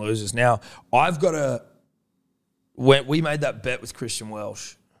fucking losers. Now, I've got to... When we made that bet with Christian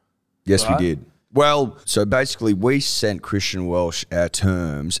Welsh. Yes, right? we did. Well, so basically we sent Christian Welsh our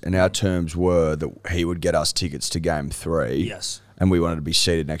terms, and our terms were that he would get us tickets to Game 3. Yes. And we wanted to be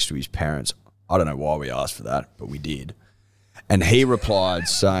seated next to his parents. I don't know why we asked for that, but we did. And he replied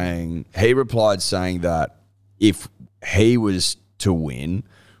saying that if he was to win,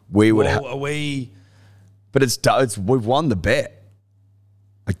 we would have... Are we... But it's we've won the bet.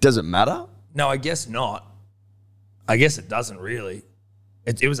 Like, does it matter? No, I guess not. I guess it doesn't really.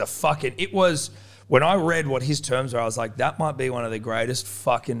 It was a fucking... It was... When I read what his terms were, I was like, that might be one of the greatest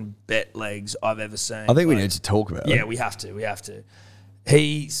fucking bet legs I've ever seen. I think we need to talk about it. Yeah, we have to.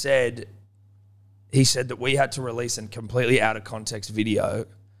 He said that we had to release a completely out of context video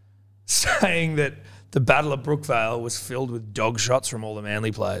saying that the Battle of Brookvale was filled with dog shots from all the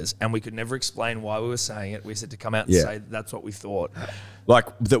Manly players, and we could never explain why we were saying it. We said to come out and say that that's what we thought. Like,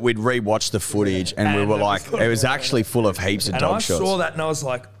 that we'd rewatch the footage and we were like, it was actually full of heaps of dog shots. And I saw that and I was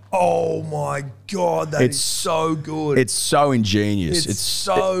like, oh my God, that is so good. It's so ingenious. It's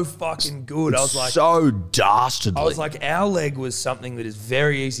so fucking good. I was like, so dastardly. I was like, our leg was something that is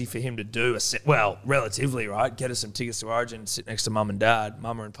very easy for him to do. Well, relatively, right? Get us some tickets to Origin, sit next to mum and dad,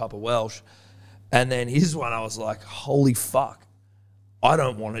 mama and papa Welsh. And then his one, I was like, holy fuck, I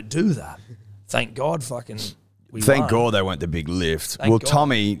don't want to do that. Thank God fucking we Thank won. God they went the big lift. Thank well, God.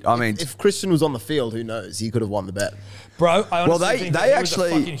 Tommy, I mean... If Christian was on the field, who knows? He could have won the bet. Bro, I honestly Well, think that it was a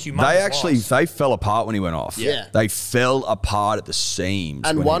fucking humongous loss. they fell apart when he went off. Yeah. They fell apart at the seams.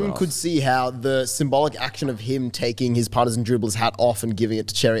 And when he one went could off. see how the symbolic action of him taking his punters and dribblers hat off and giving it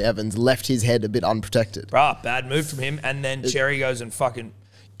to Cherry Evans left his head a bit unprotected. Bruh, bad move from him. And then Cherry goes and fucking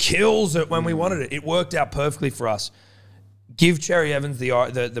kills it when we wanted it. It worked out perfectly for us. Give Cherry Evans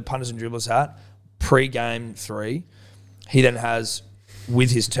the punters and dribblers hat pre-game 3. He then has, with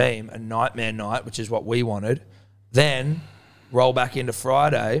his team, a nightmare night, which is what we wanted. Then roll back into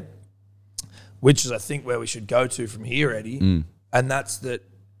Friday. which is, I think, where we should go to from here, Eddie. And that's that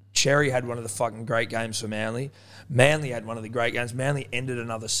Cherry had one of the fucking great games for Manly. Manly had one of the great games. Manly ended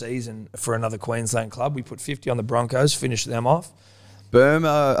another season for another Queensland club. We put 50 on the Broncos, finished them off.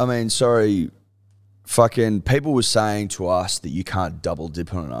 Burma, fucking people were saying to us that you can't double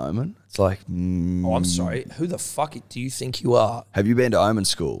dip on an Omen. It's like, Oh, I'm sorry. Who the fuck do you think you are? have you been to Omen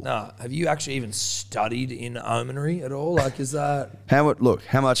school? No. Have you actually even studied in Omenry at all? Like, is that... How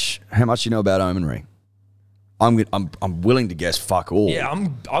much you know about Omenry? I'm willing to guess fuck all. Yeah,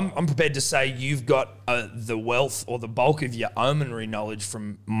 I'm prepared to say you've got the wealth or the bulk of your Omenry knowledge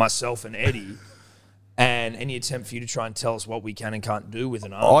from myself and Eddie, and any attempt for you to try and tell us what we can and can't do with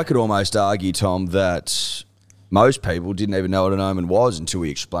an Omen. I could almost argue, Tom, that most people didn't even know what an Omen was until we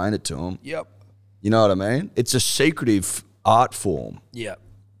explained it to them. Yep. You know what I mean? It's a secretive art form. Yep.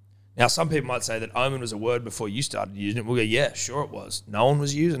 Now, some people might say that Omen was a word before you started using it. We'll go, yeah, sure it was. No one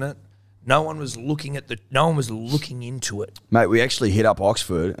was using it. No one was looking into it. Mate, we actually hit up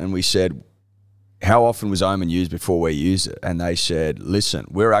Oxford and we said, how often was Omen used before we used it? And they said, listen,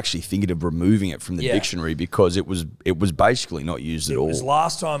 we're actually thinking of removing it from the dictionary because it was basically not used at all.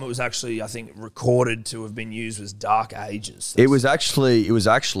 Last time it was actually, I think, recorded to have been used was Dark Ages. It was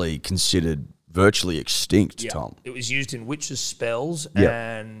actually considered virtually extinct, Tom. It was used in witches' spells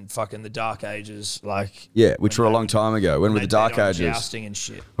and fucking the Dark Ages, like... Yeah, which were a long time ago. When were the Dark Ages? Jousting and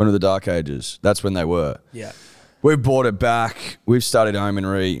shit. When were the Dark Ages? That's when they were. Yeah. We've brought it back. We've studied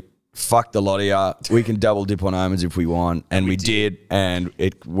Omenry. Fuck the lot of ya. We can double dip on Omens if we want. And we did. And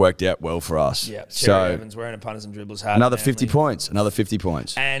it worked out well for us. Yeah. Cherry Evans wearing a punters and dribblers hat. Another 50 points. Another 50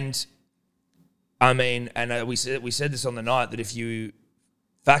 points. And, I mean, we said this on the night that if you...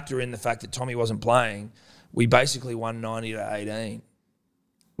 factor in the fact that Tommy wasn't playing, we basically won 90-18.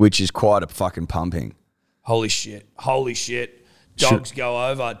 Which is quite a fucking pumping. Holy shit. Dogs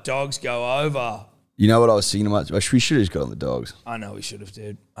go over. You know what I was thinking about? We should have just got on the Dogs. I know we should have,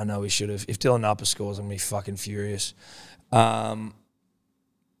 dude. I know we should have. If Dylan Napa scores, I'm going to be fucking furious.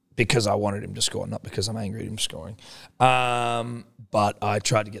 Because I wanted him to score, not because I'm angry at him scoring. But I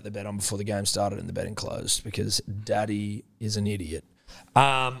tried to get the bet on before the game started and the betting closed because Daddy is an idiot.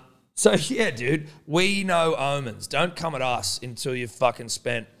 So yeah, dude, we know Omens. Don't come at us until you've fucking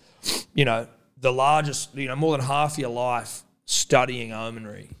spent, the largest, more than half your life studying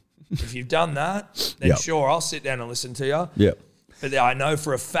Omenry. If you've done that, then sure, I'll sit down and listen to you. Yeah. But I know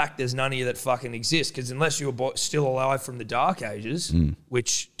for a fact there's none of you that fucking exist because unless you were still alive from the Dark Ages,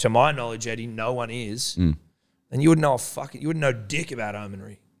 which to my knowledge, Eddie, no one is, then you wouldn't know dick about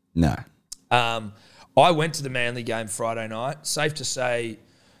Omenry. No. I went to the Manly game Friday night. Safe to say,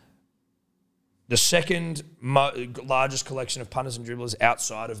 the second largest collection of punters and dribblers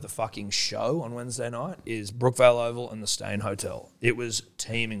outside of the fucking show on Wednesday night is Brookvale Oval and the Stain Hotel. It was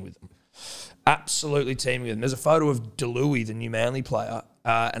teeming with them. Absolutely teeming with them. There's a photo of DeLuey, the new Manly player,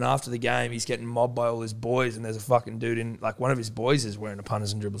 and after the game, he's getting mobbed by all his boys, and there's a fucking dude in, like, one of his boys is wearing a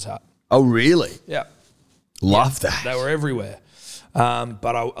punters and dribblers hat. Oh, really? Yeah. Love that. They were everywhere.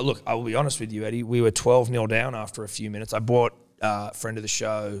 But I will be honest with you, Eddie. We were 12-0 down after a few minutes. I bought a friend of the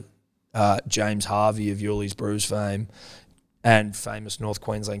show, James Harvey of Yuli's Brews fame and famous North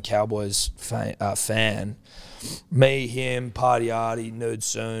Queensland Cowboys fan. Me, him, Party Artie, Nerd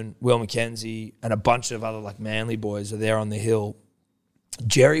Soon, Will McKenzie, and a bunch of other like Manly boys are there on the hill.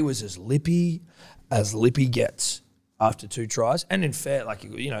 Jerry was as lippy gets after 2 tries, and in fair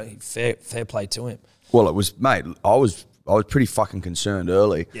play to him. Well, it was, mate. I was pretty fucking concerned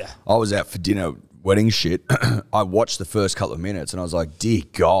early. Yeah. I was out for dinner, wedding shit. I watched the first couple of minutes and I was like, dear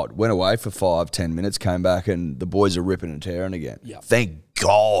God. Went away for 5-10 minutes, came back and the boys are ripping and tearing again. Yeah. Thank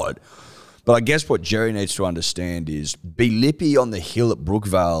God. But I guess what Jerry needs to understand is be lippy on the hill at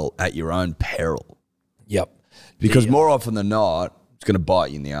Brookvale at your own peril. Yep. Because more often than not, it's going to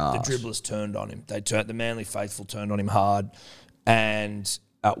bite you in the arse. The dribblers turned on him. The Manly faithful turned on him hard. And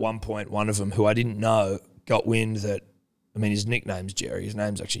at one point, one of them, who I didn't know, got wind that, his nickname's Jerry. His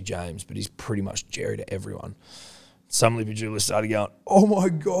name's actually James, but he's pretty much Jerry to everyone. Some lippy dribblers started going, oh my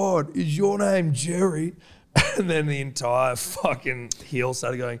God, is your name Jerry? And then the entire fucking hill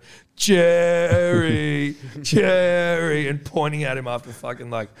started going, Jerry, Jerry, and pointing at him after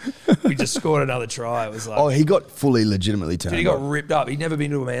fucking we just scored another try. It was like, oh, he got fully legitimately turned. Dude, he got ripped up. He'd never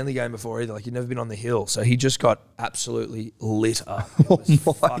been to a Manly game before either. He'd never been on the hill. So he just got absolutely lit up. It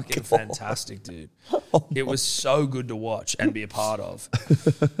was fucking fantastic, dude. It was so good to watch and be a part of.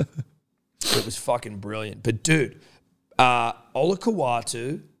 It was fucking brilliant. But dude, Ola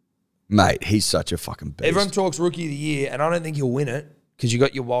Kawatu, mate, he's such a fucking beast. Everyone talks Rookie of the Year, and I don't think he'll win it because you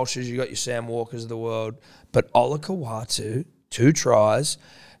got your Walshes, you got your Sam Walkers of the world. But Ola Kawatu, 2 tries.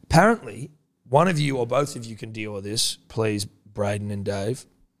 Apparently, one of you or both of you can deal with this, please, Braden and Dave.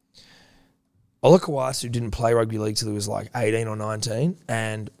 Ola Kawasu didn't play rugby league till he was like 18 or 19,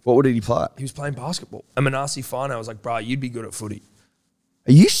 and What did he play? he was playing basketball. And Manasi Fino was like, bro, you'd be good at footy.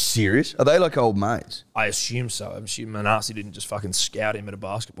 Are you serious? Are they like old mates? I assume so. I'm assuming Manasi didn't just fucking scout him at a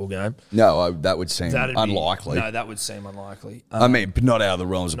basketball game. No, that would seem That'd be- unlikely. no, that would seem unlikely. I mean, but not out of the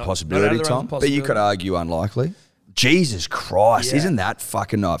realms of not possibility, out of the realms Tom. of But you could possibility. argue unlikely. Jesus Christ, Yeah. isn't that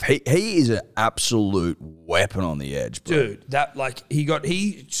fucking knife? He is an absolute weapon on the edge, bro. Dude, that like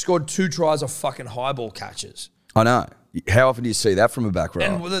he scored 2 tries off fucking high ball catches. I know. How often do you see that from a back row?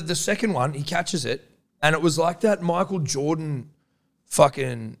 And the second one, he catches it, and it was like that Michael Jordan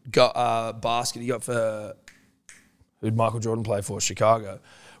fucking basket he got for who'd Michael Jordan play for? Chicago.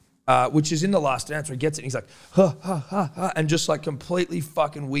 Which is in the last dance where he gets it and he's like, ha, ha, ha, ha, and just like completely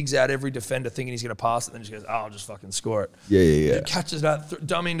fucking wigs out every defender thinking he's going to pass it and then just goes, oh, I'll just fucking score it. Yeah. He catches that,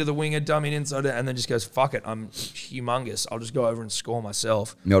 dummy into the winger, dummy inside it, and then just goes, fuck it, I'm humongous. I'll just go over and score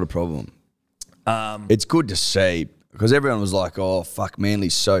myself. Not a problem. It's good to see because everyone was like, oh, fuck,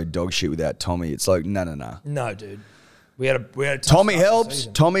 Manly's so dog shit without Tommy. It's like, no. No, dude. We had a tough Tommy start to the helps.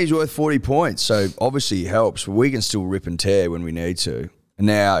 season. Tommy's worth 40 points, so obviously he helps. But we can still rip and tear when we need to.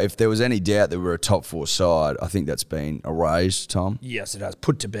 Now, if there was any doubt that we're a top 4 side, I think that's been erased, Tom. Yes, it has.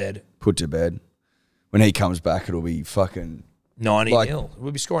 Put to bed. Put to bed. When he comes back, it'll be fucking... 90 Like- nil.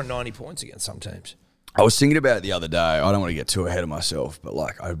 We'll be scoring 90 points against some teams. I was thinking about it the other day. I don't want to get too ahead of myself, but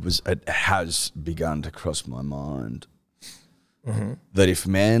like it has begun to cross my mind that if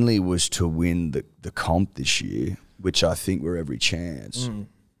Manly was to win the comp this year, which I think we're every chance,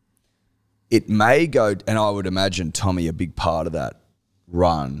 it may go, and I would imagine Tommy a big part of that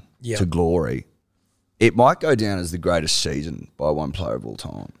run Yeah. to glory. It might go down as the greatest season by one player of all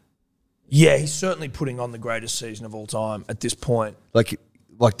time. Yeah, he's certainly putting on the greatest season of all time at this point.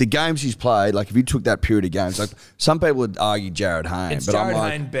 Like the games he's played, like if you took that period of games, like some people would argue Jared Hayne, It's but Jared I'm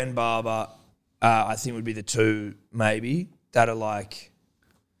like, Hayne, Ben Barber, I think would be the two maybe that are like,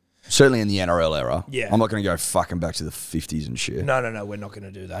 certainly in the NRL era. Yeah. I'm not going to go fucking back to the 50s and shit. no, we're not going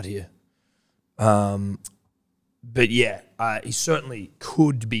to do that here. But yeah, he certainly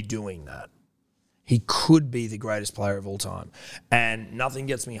could be doing that. He could be the greatest player of all time. And nothing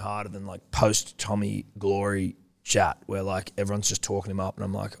gets me harder than like post-Tommy glory chat where like everyone's just talking him up and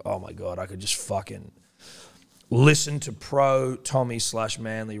I'm like, oh my God, I could just fucking listen to pro Tommy /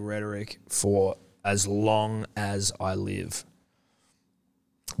 Manly rhetoric for as long as I live.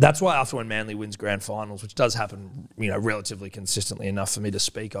 That's why after when Manly wins grand finals, which does happen, relatively consistently enough for me to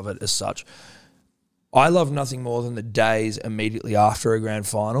speak of it as such, I love nothing more than the days immediately after a grand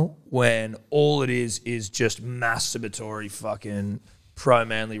final when all it is just masturbatory fucking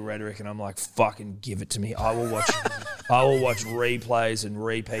pro-Manly rhetoric and I'm like, fucking give it to me. I will watch replays and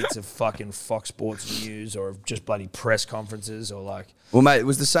repeats of fucking Fox Sports News or just bloody press conferences or like... Well, mate, it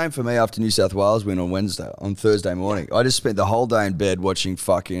was the same for me after New South Wales win on Thursday morning. I just spent the whole day in bed watching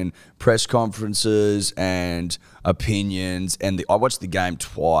fucking press conferences and opinions, and I watched the game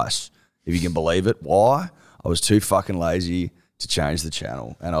twice, if you can believe it. Why? I was too fucking lazy to change the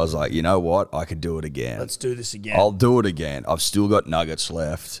channel, and I was like, you know what? I could do it again. Let's do this again. I'll do it again. I've still got nuggets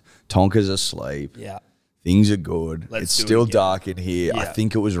left. Tonka's asleep. Yeah. Things are good. Let's It's do it still again. dark in here. I Yeah.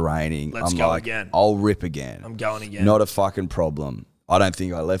 think it was raining. Let's I'm go like, again. I'll rip again. I'm going again. Not a fucking problem. I don't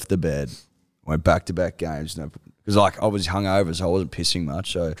think I left the bed. Went back-to-back games. No, because like I was hungover, so I wasn't pissing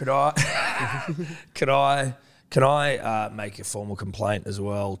much. So Could I make a formal complaint as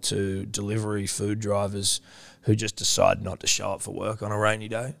well to delivery food drivers who just decide not to show up for work on a rainy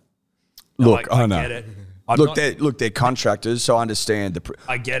day? look, I know. get it. They're contractors, so I understand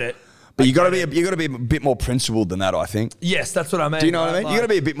I get it. but you got to be a bit more principled than that. I think. Yes, that's what I mean. Do you know what I right? mean? You got to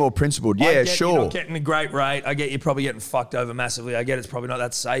be a bit more principled. Yeah, I get sure. You're not getting a great rate. I get you're probably getting fucked over massively. I get it's probably not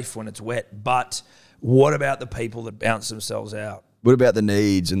that safe when it's wet. But what about the people that bounce themselves out? What about the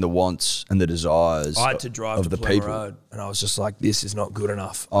needs and the wants and the desires I had to drive of to the Plymouth people? Road, and I was just like, "This is not good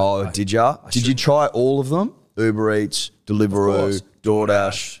enough." Oh, did ya? Did you try all of them? Uber Eats, Deliveroo, course.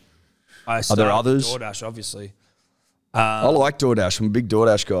 DoorDash. Are there others? DoorDash, obviously. I like DoorDash. I'm a big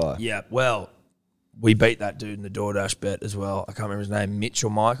DoorDash guy. Yeah, well, we beat that dude in the DoorDash bet as well. I can't remember his name, Mitch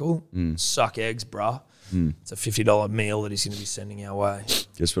or Michael. Suck eggs, bruh. It's a $50 meal that he's going to be sending our way.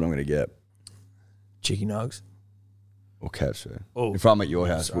 Guess what I'm going to get? Chicken nugs. Or KFC. Oh, if I'm at your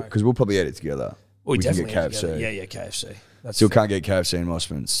house, sorry. because we'll probably eat it together. We can definitely get have to KFC. get it. Yeah, KFC. That's Still fair. can't get KFC in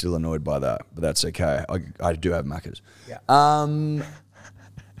Mossman. Still annoyed by that, but that's okay. I do have Macca's. Yeah.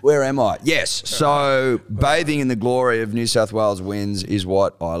 Where am I? Yes. So bathing in the glory of New South Wales wins is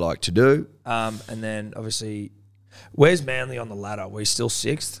what I like to do. And then obviously, where's Manly on the ladder? We're still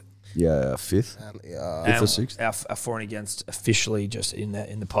 6th. Yeah, fifth. And or sixth? Our for and against officially just in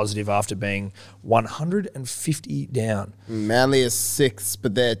the positive after being 150 down. Manly is 6th,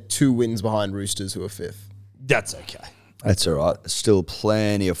 but they're 2 wins behind Roosters, who are 5th. That's okay. That's all right. Still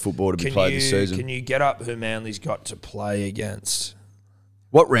plenty of football to be played this season. Can you get up who Manly's got to play against?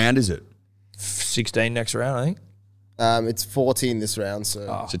 What round is it? 16 next round, I think. It's 14 this round,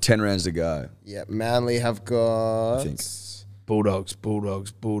 so So 10 rounds to go. yeah. Manly have got I think. Bulldogs.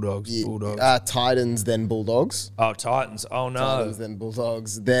 Titans, then Bulldogs. Oh, Titans. Oh, no. Titans, then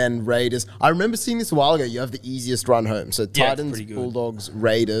Bulldogs, then Raiders. I remember seeing this a while ago. You have the easiest run home. So Yeah, it's Titans, pretty good. Bulldogs,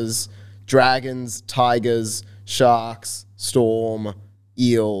 Raiders, Dragons, Tigers, Sharks, Storm,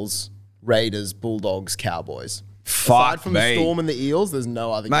 Eels, Raiders, Bulldogs, Cowboys. Aside Fuck from me. the Storm and the Eels, there's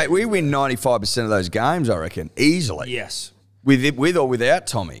no other Mate, game. we win 95% of those games, I reckon, easily. Yes. With or without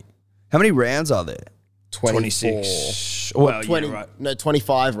Tommy. How many rounds are there? 26. Well, 20, yeah, right. No,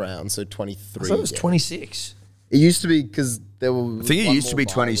 25 rounds, so I 23. thought it was yeah. 26. It used to be because there were. I think it used to be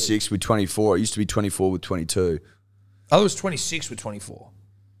 26 with 24. It used to be 24 with 22. I thought it was 26 with 24.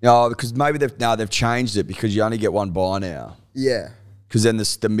 No, because maybe they've changed it because you only get one bye now. Yeah. Because then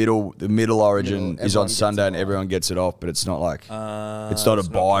the middle origin is everyone on gets Sunday it and off. everyone gets it off, but it's not like it's not a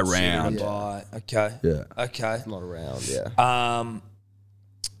bye considered a round. bye. Okay. Yeah. Okay. Not around, yeah.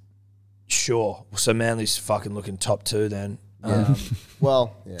 Sure. So Manly's fucking looking top 2 then.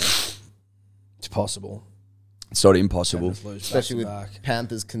 Well, yeah. It's possible. It's not impossible. Panthers lose Especially with back-to-back.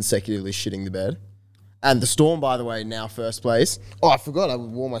 Panthers consecutively shitting the bed. And the Storm, by the way, now first place. Oh, I forgot. I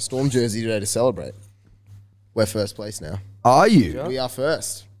wore my Storm jersey today to celebrate. We're first place now. Are you? We are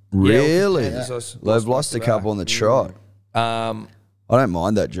first. Really? Yeah, Panthers They've lost a couple on the trot. I don't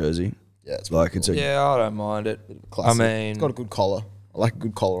mind that jersey. Yeah, it's Like it's a Yeah, I don't mind it. classic. I mean, It's got a good collar. I like a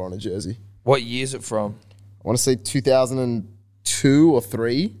good collar on a jersey. what year is it from? I want to say 2002 or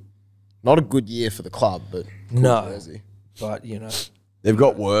 3. Not a good year for the club, but cool No. jersey. But, you know, they've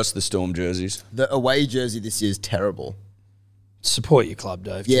got worse, the Storm jerseys. The away jersey this year is terrible. support your club,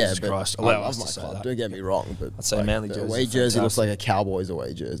 Dave. Yeah, Jesus but Christ. I Allow love us my to say club. that. Don't get me wrong, but I'd say Manly the jersey's away jersey looks fantastic. like a Cowboys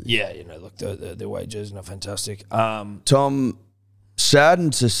away jersey. Yeah, you know, look, the away jerseys are fantastic. Tom,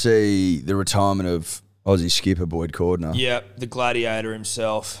 saddened to see the retirement of Aussie skipper Boyd Cordner. Yeah, the gladiator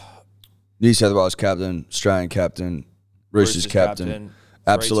himself. New South Wales captain, Australian captain, Roosters captain.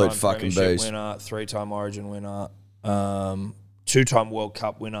 Absolute three-time fucking premiership beast. winner, 3-time Origin winner, 2-time World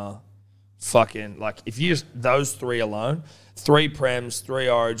Cup winner. Fucking, like, if you just, those 3 alone, 3 Prems, 3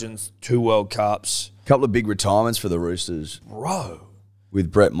 Origins, 2 World Cups. Couple of big retirements for the Roosters Bro.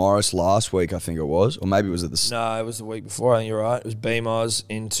 with Brett Morris last week, I think it was, or maybe it was at the. No, it was the week before. I think you're right. It was BMOS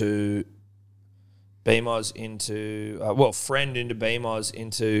into Friend into BMOS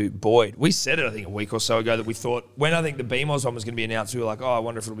into Boyd. We said it, I think, a week or so ago that we thought, when I think the BMOS one was going to be announced, we were like, oh, I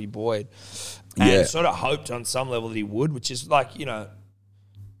wonder if it'll be Boyd. And Yeah. sort of hoped on some level that he would, which is like, you know,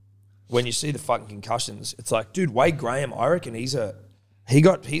 when you see the fucking concussions, it's like, dude, Wade Graham, I reckon he's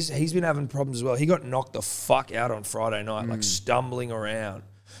been having problems as well. He got knocked the fuck out on Friday night, like stumbling around.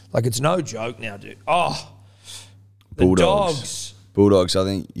 Like, it's no joke now, dude. Oh, the Dogs. Bulldogs, I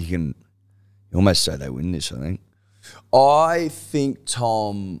think you can almost say they win this, I think,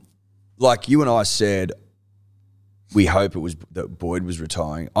 Tom, like you and I said, we hope it was that Boyd was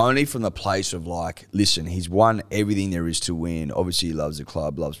retiring, only from the place of like, listen, he's won everything there is to win. Obviously, he loves the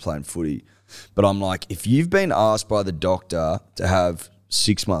club, loves playing footy. But I'm like, if you've been asked by the doctor to have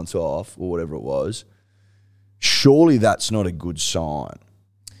 6 months off or whatever it was, surely that's not a good sign.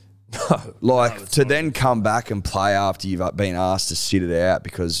 Like, to then come back and play after you've been asked to sit it out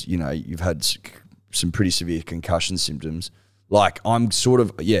because, you know, you've had some pretty severe concussion symptoms. Like, I'm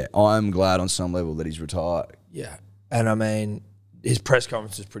glad on some level that he's retired. Yeah. And I mean, his press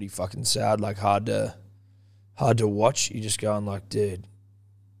conference is pretty fucking sad, like hard to watch. You're just going like, dude,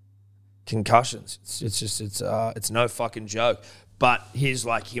 concussions. It's no fucking joke. But he's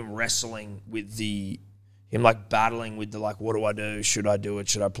like him wrestling with him like battling with the like, what do I do? Should I do it?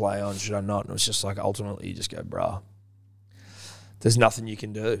 Should I play on? Should I not? And it's just like ultimately you just go, bruh, there's nothing you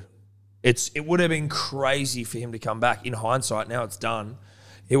can do. It would have been crazy for him to come back. In hindsight, now it's done.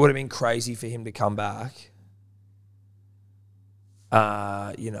 It would have been crazy for him to come back.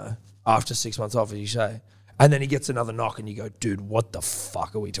 You know, after 6 months off, as you say. And then he gets another knock and you go, dude, what the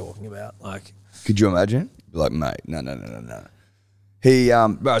fuck are we talking about? Like, Could you imagine? Like, mate, no. He,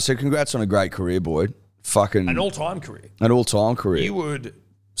 so congrats on a great career, Boyd. Fucking an all-time career. An all-time career. You would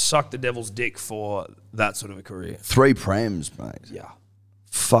suck the devil's dick for that sort of a career. 3 prems, mate. Yeah.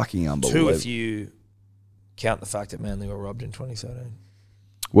 Fucking unbelievable. 2 if you count the fact that Manly got robbed in 2013.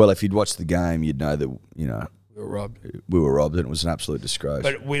 Well, if you'd watched the game, you'd know that, you know, We were robbed. We were robbed, and it was an absolute disgrace.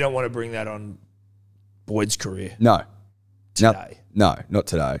 But we don't want to bring that on Boyd's career. No. Today. No, not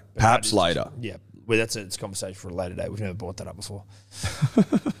today. Perhaps later. Yeah. Well, it's a conversation for a later day. We've never brought that up before.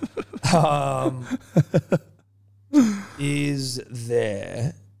 Is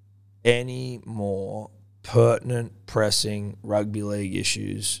there any more pertinent, pressing rugby league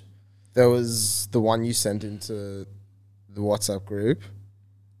issues? There was the one you sent into the WhatsApp group.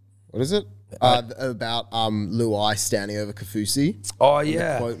 What is it? About Luai standing over Kafusi. Oh, And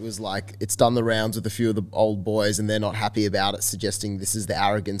yeah. the quote was like, it's done the rounds with a few of the old boys and they're not happy about it, suggesting this is the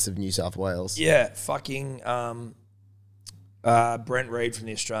arrogance of New South Wales. Yeah, fucking Brent Reid from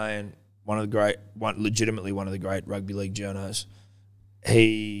The Australian, legitimately one of the great rugby league journos.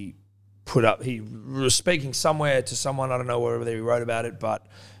 He was speaking somewhere to someone, I don't know wherever he wrote about it, but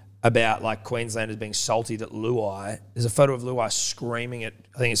about like Queenslanders being salty that Luai, there's a photo of Luai screaming at,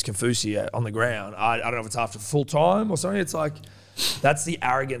 I think it's Kafusi on the ground. I don't know if it's after full time or something. It's like, that's the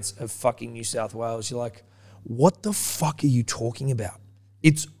arrogance of fucking New South Wales. You're like, what the fuck are you talking about?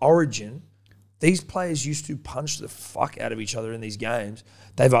 It's Origin. These players used to punch the fuck out of each other in these games.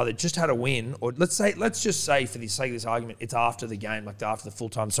 They've either just had a win, or let's just say for the sake of this argument, it's after the game, like after the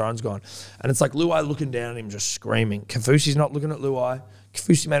full-time siren's gone. And it's like Luai looking down at him just screaming. Kafusi's not looking at Luai.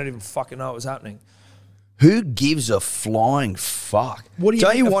 Kafusi may not even fucking know what was happening. Who gives a flying fuck? What do you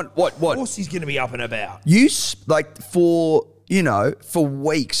Don't think you want what? Of course he's going to be up and about. For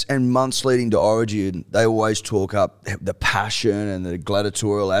weeks and months leading to Origin, they always talk up the passion and the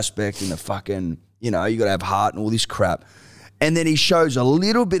gladiatorial aspect and the fucking, you got to have heart and all this crap. And then he shows a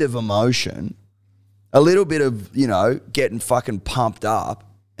little bit of emotion, a little bit of, getting fucking pumped up,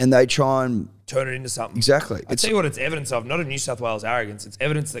 and they try and turn it into something. Exactly. I tell you what it's evidence of, not a New South Wales arrogance, it's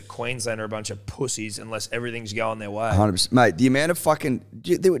evidence that Queensland are a bunch of pussies unless everything's going their way. 100%. Mate, the amount of fucking...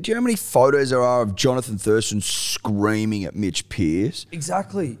 Do you know how many photos there are of Jonathan Thurston screaming at Mitch Pearce?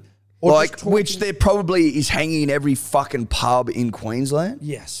 Exactly. Or just talking- which there probably is hanging in every fucking pub in Queensland.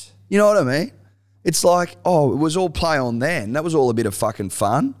 Yes. You know what I mean? It's like, it was all play on then. That was all a bit of fucking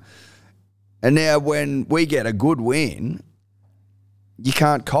fun. And now when we get a good win, you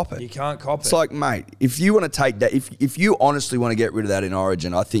can't cop it. You can't cop it. It's like, mate, if you want to take that, if you honestly want to get rid of that in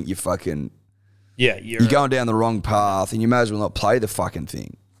Origin, I think you fucking... Yeah, you're going down the wrong path and you may as well not play the fucking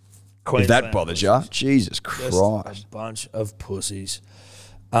thing. If that bothers you. Jesus Christ. Just a bunch of pussies.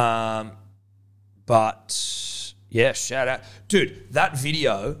 But, yeah, shout out. Dude, that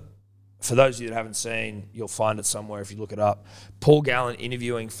video... For those of you that haven't seen, you'll find it somewhere if you look it up. Paul Gallen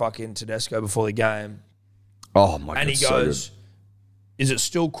interviewing fucking Tedesco before the game. Oh, my God. And he goes, is it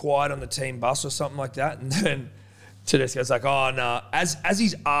still quiet on the team bus or something like that? And then Tedesco's like, oh, no. As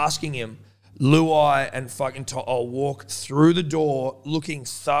he's asking him, Luai and fucking To'o walk through the door looking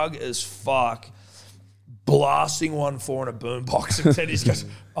thug as fuck, blasting 1-4 in a boombox. And Teddy goes,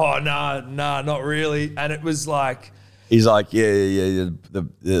 oh, no, not really. And it was like... He's like, yeah.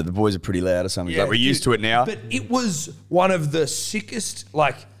 The boys are pretty loud or something. He's like, we're used to it now. But it was one of the sickest,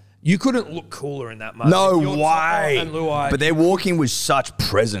 like, you couldn't look cooler in that moment. No way. And Luai, but they're walking with such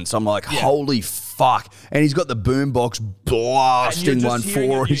presence. I'm like, holy fuck. And he's got the boombox blasting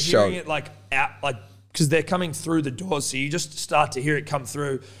 1-4 on his show. You're hearing it like out, like, because they're coming through the doors, so you just start to hear it come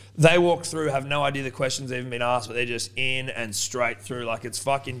through. They walk through, have no idea the questions have even been asked, but they're just in and straight through. Like, it's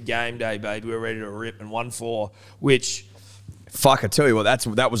fucking game day, baby. We're ready to rip. And 1-4, which... Fuck, I tell you what,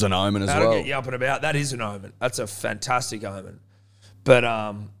 that was an omen as well. That'll get you up and about. That is an omen. That's a fantastic omen. But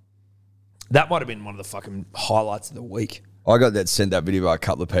that might have been one of the fucking highlights of the week. I got sent that video by a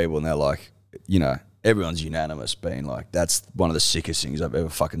couple of people, and they're like, everyone's unanimous, being like, that's one of the sickest things I've ever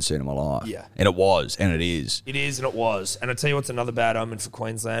fucking seen in my life. Yeah. And it was, and it is. It is, and it was. And I tell you what's another bad omen for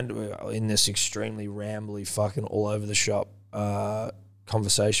Queensland. We're in this extremely rambly, fucking all over the shop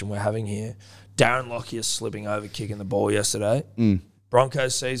conversation we're having here. Darren Lockyer slipping over, kicking the ball yesterday.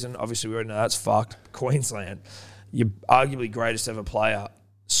 Broncos season, obviously we already know that's fucked. Queensland, your arguably greatest ever player,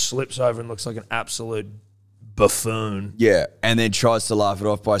 slips over and looks like an absolute buffoon. Yeah, and then tries to laugh it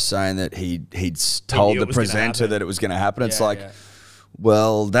off by saying that he'd told the presenter that it was going to happen. It's like,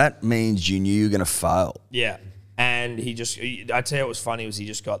 well, that means you knew you were going to fail. Yeah. And I tell you what was funny was he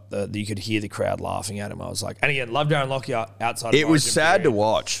just got you could hear the crowd laughing at him. I was like, and again, love Darren Lockyer outside of Origin. It was sad to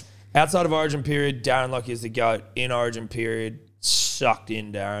watch. Outside of Origin period, Darren Lockyer is the GOAT. In Origin period, sucked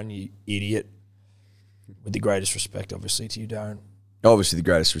in, Darren, you idiot. With the greatest respect, obviously, to you, Darren. Obviously, the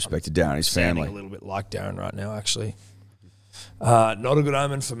greatest respect to Darren, his family. Sounding a little bit like Darren right now, actually. Not a good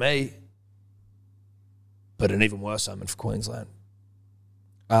omen for me, but an even worse omen for Queensland.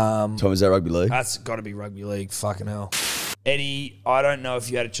 Tom, is that rugby league? That's got to be rugby league. Fucking hell. Eddie, I don't know if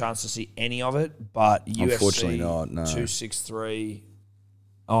you had a chance to see any of it, but Unfortunately UFC not, no. 263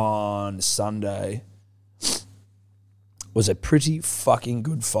 on Sunday was a pretty fucking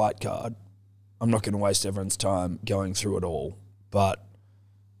good fight card. I'm not going to waste everyone's time going through it all, but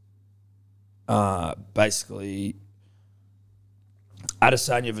basically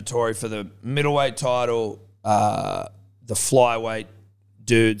Adesanya Vettori for the middleweight title, the flyweight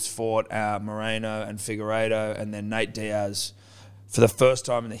dudes fought Moreno and Figueiredo, and then Nate Diaz. For the first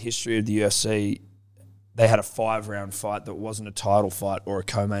time in the history of the UFC, they had a 5-round fight that wasn't a title fight or a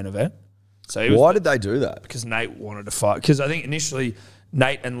co-main event. So Why did they do that? because Nate wanted to fight. Because I think initially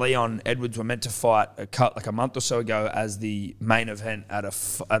Nate and Leon Edwards were meant to fight a month or so ago as the main event at a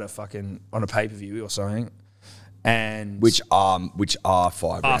fucking on a pay-per-view or something, and Which are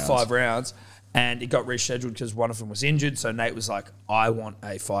 5 rounds. 5 rounds, and it got rescheduled because one of them was injured. So Nate was like, "I want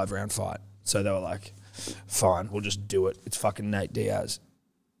a 5-round fight." So they were like, "Fine, we'll just do it." It's fucking Nate Diaz.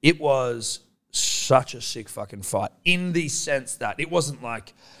 It was such a sick fucking fight in the sense that it wasn't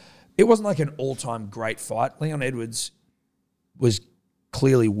like an all-time great fight. Leon Edwards was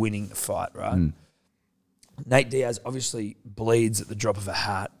clearly winning the fight, right? Nate Diaz obviously bleeds at the drop of a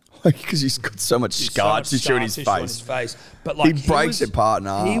hat. Because he's got so much scar tissue in his face. But like He breaks it apart in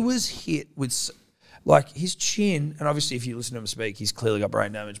half. He was hit with like his chin, and obviously if you listen to him speak, he's clearly got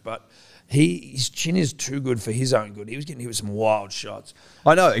brain damage, but his chin is too good for his own good. He was getting hit with some wild shots.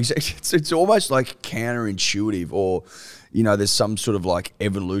 I know. It's almost like counterintuitive, or, you know, there's some sort of like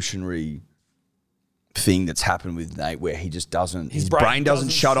evolutionary thing that's happened with Nate where he just doesn't, his brain doesn't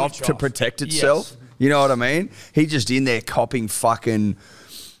shut off switch to off. protect itself. Yes. You know what I mean? He's just in there copping fucking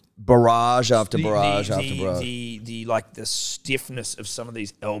barrage after barrage after barrage. The like the stiffness of some of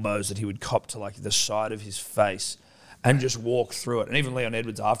these elbows that he would cop to like the side of his face and just walk through it. And even Leon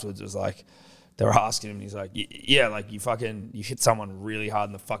Edwards afterwards was like, they were asking him, and he's like, yeah, like you hit someone really hard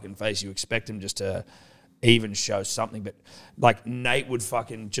in the fucking face. You expect him just to even show something. But like Nate would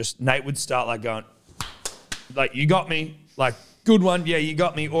start like going, like, you got me, like, good one, yeah, you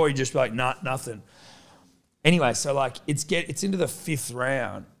got me. Or he'd just be like, nah, nothing. Anyway, so like it's into the 5th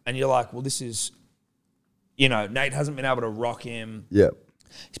round, and you're like, well, this is, you know, Nate hasn't been able to rock him. Yeah.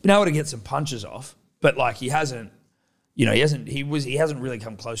 He's been able to get some punches off, but like he hasn't really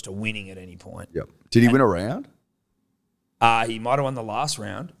come close to winning at any point. Yep. Did he win a round? He might have won the last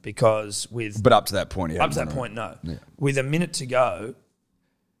round because But up to that point, no. Yeah. With a minute to go,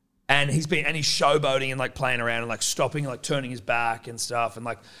 and he's showboating and like playing around and like stopping, like turning his back and stuff, and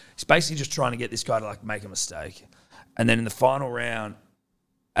like he's basically just trying to get this guy to like make a mistake. And then in the final round,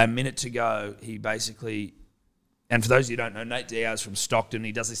 a minute to go, he basically, and for those of you who don't know, Nate Diaz from Stockton,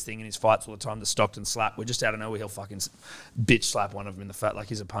 he does this thing in his fights all the time, the Stockton slap. We're just out of nowhere, he'll fucking bitch slap one of them in the face, like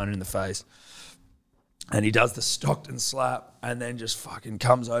his opponent in the face. And he does the Stockton slap and then just fucking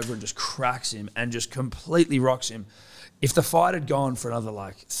comes over and just cracks him and just completely rocks him. If the fight had gone for another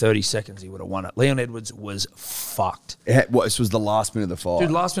like 30 seconds, he would have won it. Leon Edwards was fucked. This was the last minute of the fight.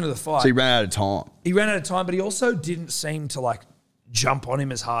 Dude, last minute of the fight. So he ran out of time. He ran out of time, but he also didn't seem to like jump on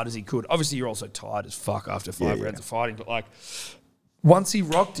him as hard as he could. Obviously, you're also tired as fuck after 5 rounds of fighting, but like once he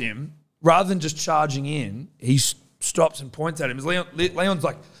rocked him, rather than just charging in, he stops and points at him. Leon's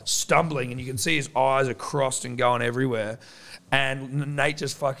like stumbling, and you can see his eyes are crossed and going everywhere. And Nate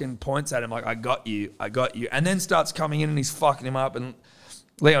just fucking points at him like, I got you. And then starts coming in and he's fucking him up. And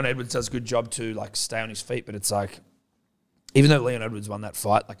Leon Edwards does a good job to like stay on his feet. But it's like, even though Leon Edwards won that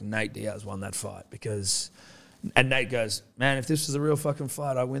fight, like Nate Diaz won that fight because, and Nate goes, man, if this was a real fucking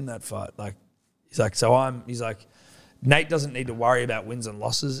fight, I win that fight. Like, he's like, Nate doesn't need to worry about wins and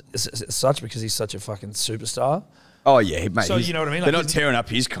losses as such because he's such a fucking superstar. Oh, yeah, mate. So you know what I mean? They're Like not tearing up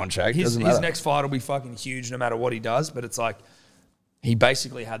his contract. His Doesn't matter. next fight will be fucking huge no matter what he does. But it's like, he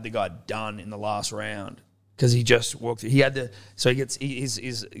basically had the guy done in the last round because he just walked. He had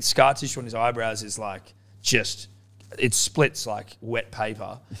his scar tissue on his eyebrows is like just, it splits like wet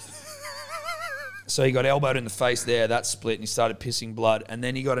paper. So he got elbowed in the face there, that split, and he started pissing blood. And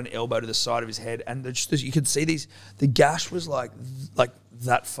then he got an elbow to the side of his head, and you could see the gash was like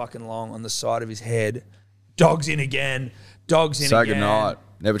that fucking long on the side of his head. Dogs in again. Say goodnight.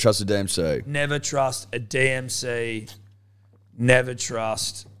 Never trust a DMC. Never trust a DMC. Never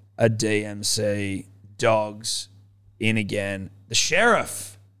trust a DMC. Dogs in again. The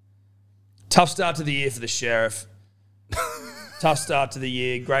Sheriff. Tough start to the year for the Sheriff. Tough start to the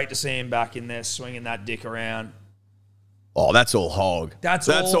year. Great to see him back in there swinging that dick around. Oh, that's all hog. That's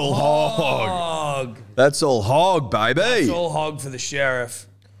all hog. That's all hog, baby. That's all hog for the Sheriff.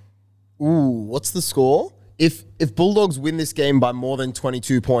 Ooh, what's the score? If Bulldogs win this game by more than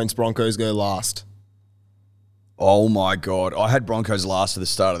 22 points, Broncos go last. Oh my God. I had Broncos last at the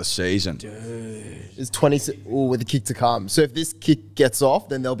start of the season. It's 20 with a kick to come. So if this kick gets off,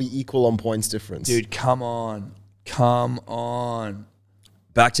 then they'll be equal on points difference. Dude, come on. Come on.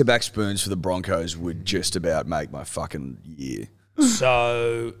 Back-to-back spoons for the Broncos would just about make my fucking year.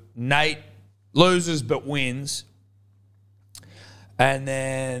 So Nate loses but wins. And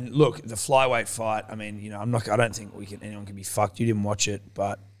then look, the flyweight fight. I mean, you know, I don't think anyone can be fucked. You didn't watch it,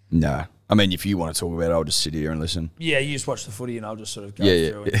 but No. I mean, if you want to talk about it, I'll just sit here and listen. yeah, you just watch the footy, and I'll just sort of go Yeah,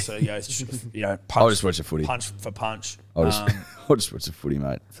 through yeah. it. So punch, I'll just watch the footy. punch for punch. I'll just watch the footy,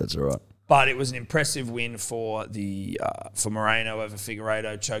 mate, if that's all right. But it was an impressive win for Moreno over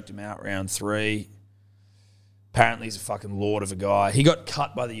Figueiredo. Choked him out round 3. Apparently, he's a fucking lord of a guy. He got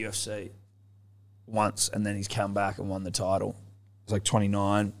cut by the UFC once, and then he's come back and won the title. He's like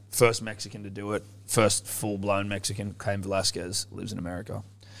 29, first Mexican to do it, first full-blown Mexican. Cain Velasquez lives in America,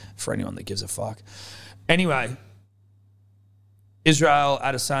 for anyone that gives a fuck. Anyway, Israel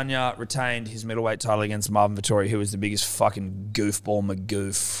Adesanya retained his middleweight title against Marvin Vettori, who is the biggest fucking goofball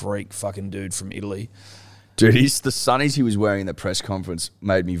magoo freak fucking dude from Italy. Dude, the sunnies he was wearing in the press conference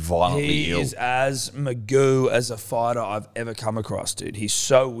made me violently ill. He is as magoo as a fighter I've ever come across, dude. He's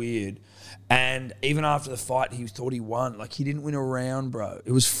so weird. And even after the fight, he thought he won. Like, he didn't win a round, bro.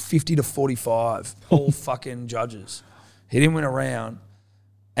 It was 50-45, all fucking judges. He didn't win a round.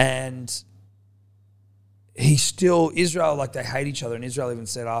 And he still, Israel, like, they hate each other. And Israel even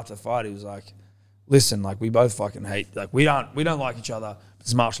said after the fight, he was like, listen, like, we both fucking hate, like, we don't like each other.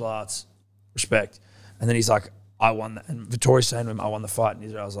 It's martial arts, respect. And then he's like, I won that. And Vittori's saying to him, I won the fight. And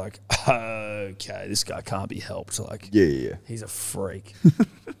Israel's like, okay, this guy can't be helped. Like, Yeah. he's a freak.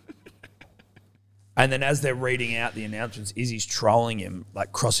 And then as they're reading out the announcements, Izzy's trolling him,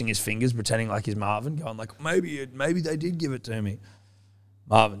 like crossing his fingers, pretending like he's Marvin, going like, maybe they did give it to me.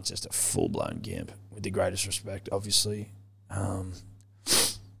 Marvin's just a full-blown gimp, with the greatest respect, obviously. Time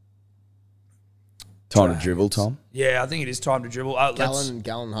to dribble, Tom. Yeah, I think it is time to dribble.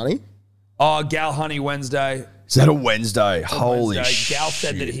 Gallon honey? Oh, Gal Honey Wednesday. Is that a Wednesday? Holy Wednesday. shit. Gal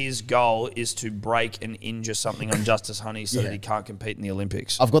said that his goal is to break and injure something on Justice Honey so that he can't compete in the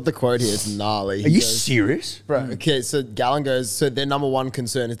Olympics. I've got the quote here. It's gnarly. Are you serious? Bro, okay, so Gallon goes, so their number one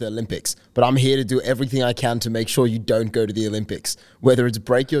concern is the Olympics, but I'm here to do everything I can to make sure you don't go to the Olympics. Whether it's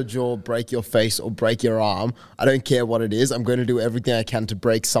break your jaw, break your face, or break your arm, I don't care what it is. I'm going to do everything I can to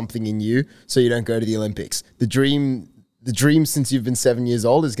break something in you so you don't go to the Olympics. The dream since you've been 7 years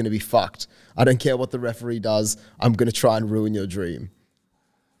old is going to be fucked. I don't care what the referee does. I'm going to try and ruin your dream.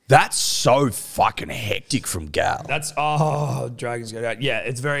 That's so fucking hectic from Gal. That's, Dragons go out. Yeah,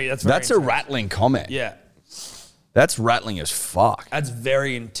 that's very That's a intense. rattling comment. Yeah, That's rattling as fuck. that's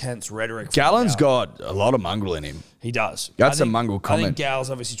very intense rhetoric. from Gallon's Gal. got a lot of mongrel in him. He does. That's I a mongrel I comment. think Gal's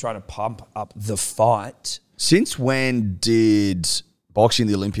obviously trying to pump up the fight. Since when did boxing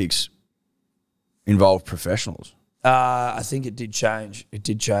the Olympics involve professionals? I think it did change. It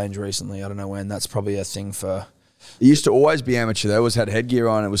did change recently. I don't know when. That's probably a thing for... It used to always be amateur. They always had headgear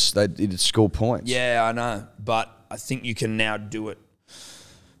on. They did score points. Yeah, I know. But I think you can now do it.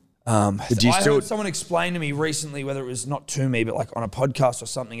 do you I still- heard someone explain to me recently, whether it was not to me, but like on a podcast or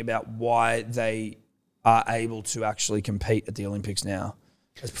something, about why they are able to actually compete at the Olympics now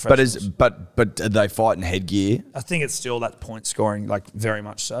as professionals. But they fight in headgear. I think it's still that point scoring, like very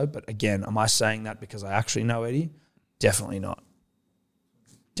much so. But again, am I saying that because I actually know Eddie? Definitely not.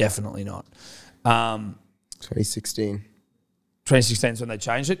 Definitely not. 2016. 2016 is when they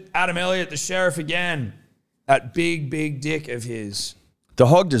changed it. Adam Elliott, the sheriff again. That big dick of his. The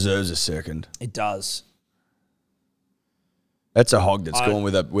hog deserves a second. It does. That's a hog that's gone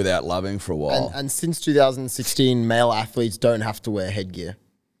without loving for a while. And since 2016, male athletes don't have to wear headgear.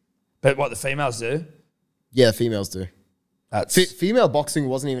 But what the females do, Yeah, females do. that's Female boxing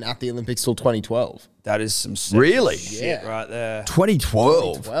wasn't even at the Olympics till 2012. that is some sick Really? shit right there.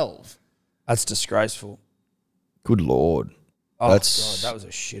 2012. 12. That's disgraceful. Good Lord. Oh That's- god, that was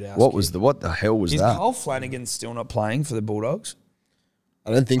a shit house. What the hell was Is that? Cole Flanagan still not playing for the Bulldogs?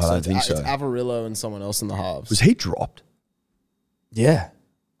 I don't think I so. don't think It's so. Avarillo and someone else in the halves. Was he dropped? Yeah,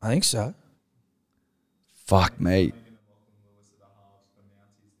 I think so. Fuck me.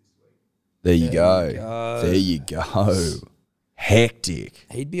 There you go. There you go. Hectic.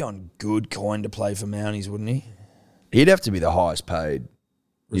 He'd be on good coin to play for Mounties, wouldn't he? He'd have to be the highest paid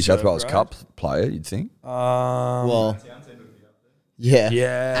New South Wales grade? Cup player, you'd think. Well, yeah.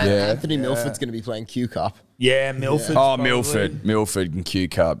 Yeah. And Yeah. Anthony Milford's going to be playing Q Cup. Yeah, Milford. Oh, Milford and Q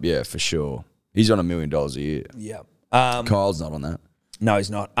Cup, yeah, for sure. He's on $1 million a year. Yeah. Kyle's not on that. No,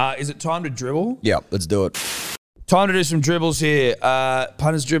 he's not. Is it time to dribble? Yeah, let's do it. Time to do some dribbles here.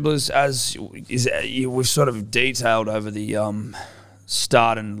 Punters, dribblers, we've sort of detailed over the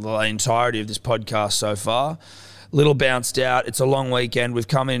start and the entirety of this podcast so far. Little bounced out. It's a long weekend. We've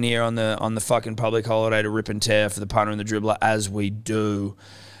come in here on the fucking public holiday to rip and tear for the punter and the dribbler, as we do.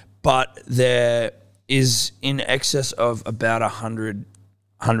 But there is in excess of about 100,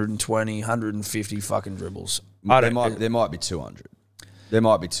 120, 150 fucking dribbles. There might be 200. There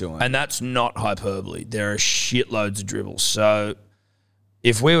might be 200. And that's not hyperbole. There are shitloads of dribbles. So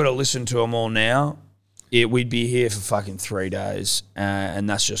if we were to listen to them all now, we'd be here for fucking 3 days, and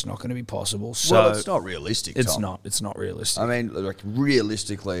that's just not going to be possible. So well, it's not realistic, Tom. It's not. It's not realistic. I mean, like,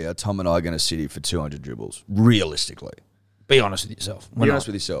 realistically, are Tom and I going to sit here for 200 dribbles? Realistically. Be honest with yourself. Be honest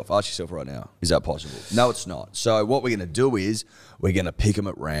with yourself. Ask yourself right now. Is that possible? No, it's not. So what we're going to do is we're going to pick them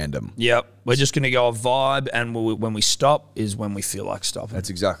at random. Yep. We're just going to go a vibe, and when we stop is when we feel like stopping. That's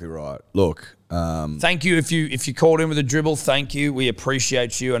exactly right. Look. Thank you if you called in with a dribble. Thank you. We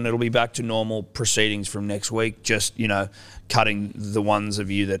appreciate you, and it'll be back to normal proceedings from next week. Just, cutting the ones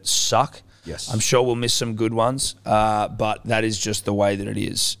of you that suck. Yes. I'm sure we'll miss some good ones, but that is just the way that it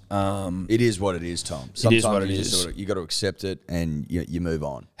is. It is what it is, Tom. Sometimes it is what it is. You got to accept it and you move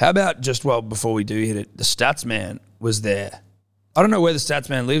on. How about before we do hit it, the stats man was there. I don't know where the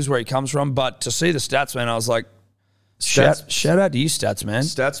stats man lives, where he comes from, but to see the stats man, I was like, shout out to you, stats man.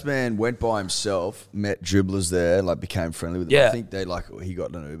 Stats man went by himself, met dribblers there, became friendly with them. Yeah. I think he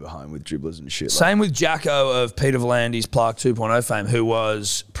got an Uber home with dribblers and shit. Same with Jacko of Peter Volandi's Plaque 2.0 fame, who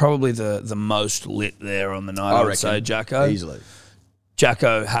was probably the most lit there on the night, I would say, Jacko. Easily.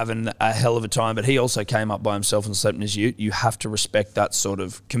 Jacko having a hell of a time, but he also came up by himself and slept in his ute. You have to respect that sort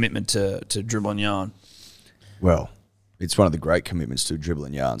of commitment to dribble and yarn. Well, it's one of the great commitments to dribble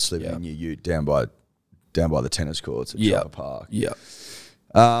and yarn, sleeping in your ute down by the tennis courts at Charter Park. Yeah.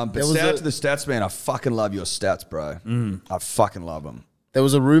 But shout out to the stats man. I fucking love your stats, bro. I fucking love them. There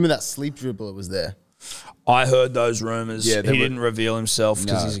was a rumor that Sleep Dribbler was there. I heard those rumours. Yeah, he didn't reveal himself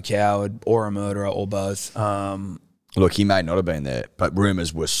because he's a coward or a murderer or both. Look, he may not have been there, but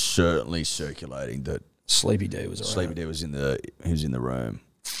rumours were certainly circulating that Sleepy D was in the room,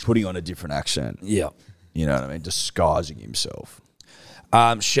 putting on a different accent. Yeah. You know what I mean? Disguising himself.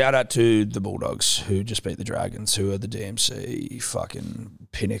 Shout out to the Bulldogs who just beat the Dragons, who are the DMC fucking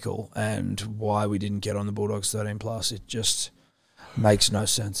pinnacle, and why we didn't get on the Bulldogs 13 plus. It just makes no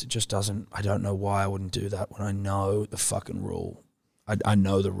sense. It just doesn't. I don't know why I wouldn't do that when I know the fucking rule. I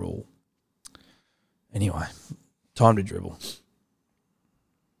know the rule. Anyway, time to dribble.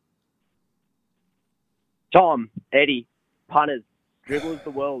 Tom, Eddie, punters, dribblers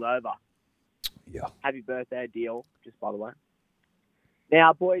the world over. Yeah. Happy birthday, Deal, just by the way.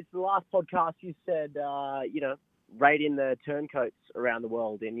 Now, boys, the last podcast you said, rate in the turncoats around the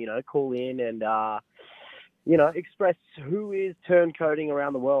world and, call in and, express who is turncoating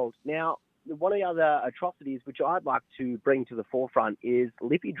around the world. Now, one of the other atrocities which I'd like to bring to the forefront is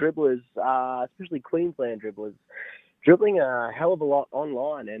lippy dribblers, especially Queensland dribblers, dribbling a hell of a lot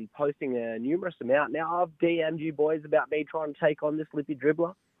online and posting a numerous amount. Now, I've DM'd you boys about me trying to take on this lippy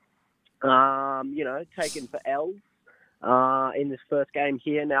dribbler, taken for L's. In this first game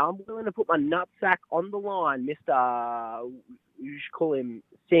here. Now, I'm willing to put my nutsack on the line, Mr. You should call him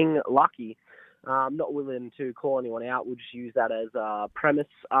Sing Lucky. I'm not willing to call anyone out. We'll just use that as a premise.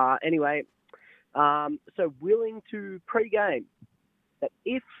 Anyway, so willing to pre-game that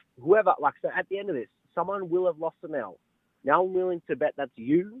if whoever, so at the end of this, someone will have lost an L. Now I'm willing to bet that's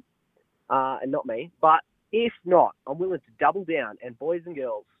you and not me. But if not, I'm willing to double down. And boys and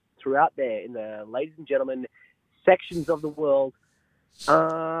girls throughout there in the ladies and gentlemen sections of the world,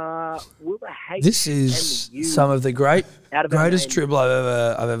 will the hate this is some of the greatest dribble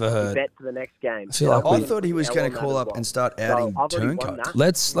I've ever heard. Bet for the next game. I thought he was going to call up and start adding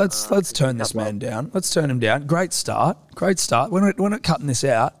turncoats. Let's turn this man down. Let's turn him down. Great start. We're not cutting this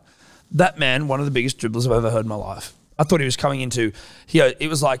out. That man, one of the biggest dribblers I've ever heard in my life. I thought he was coming into here. It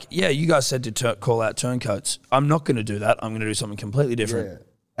was like, you guys said to call out turncoats. I'm not going to do that. I'm going to do something completely different. Yeah.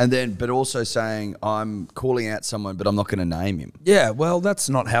 And then, but also saying, I'm calling out someone, but I'm not going to name him. Yeah, well, that's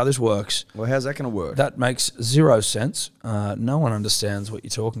not how this works. Well, how's that going to work? That makes zero sense. No one understands what you're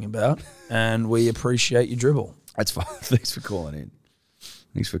talking about, and we appreciate your dribble. That's fine. Thanks for calling in.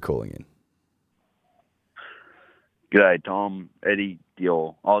 G'day, Tom, Eddie,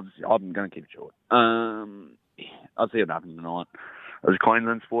 Dior. I'm going to keep it short. I'll see what happens tonight. As a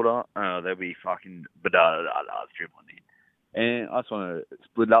Queensland supporter, they'll be fucking dribbling in. And I just want to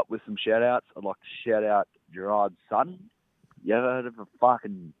split it up with some shout-outs. I'd like to shout out Gerard Sutton. You ever heard of a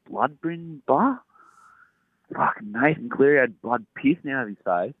fucking blood-brin bar? Fucking Nathan Cleary had blood pissing out of his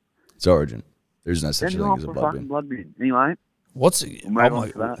face. It's Origin. There's no such Send him thing off as a for blood fucking bin. blood bin. Anyway, What's We'll move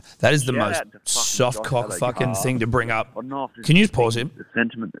on to that. that is the Shout most out to fucking soft Josh cock Addo fucking Carr. thing to bring up. I don't know if Can you it's just pause him? the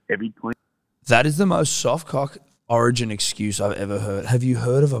sentiment that every point. That is the most soft cock origin excuse I've ever heard. Have you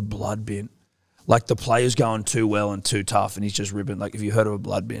heard of a blood bin? Like the player's going too well and too tough and he's just ripping. Like, have you heard of a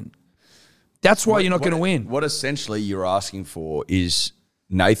blood bin? That's why you're not going to win. What essentially you're asking for is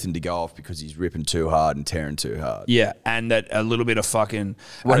Nathan to go off because he's ripping too hard and tearing too hard. Yeah, and that a little bit of fucking...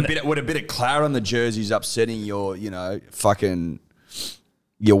 What a bit of claret on the jersey is upsetting your, fucking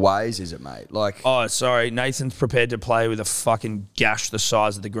your ways, is it, mate? Like, Oh, sorry. Nathan's prepared to play with a fucking gash the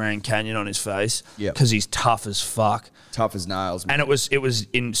size of the Grand Canyon on his face. Yep. Because he's tough as fuck. tough as nails. Man. And it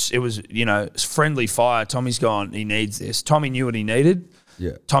was friendly fire. Tommy's gone, he needs this. Tommy knew what he needed.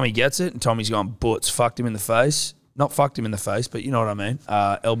 Yeah. Tommy gets it, and Tommy's gone, butts, fucked him in the face. Not fucked him in the face, but you know what I mean.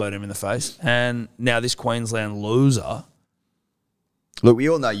 Elbowed him in the face. And now this Queensland loser. Look, we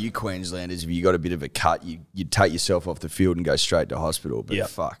all know you Queenslanders, if you got a bit of a cut, you take yourself off the field and go straight to hospital. But Yep.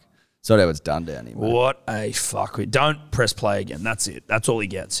 fuck. It's not how it's done down here, mate. What a fuck. Don't press play again. That's it. That's all he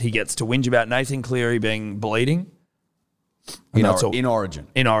gets. He gets to whinge about Nathan Cleary bleeding. In, that's all. in Origin.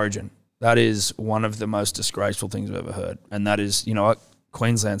 In Origin. That is one of the most disgraceful things I've ever heard. And that is, you know what?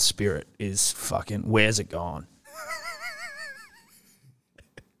 Queensland spirit is fucking, where's it gone?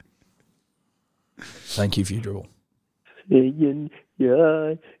 Thank you for your dribble.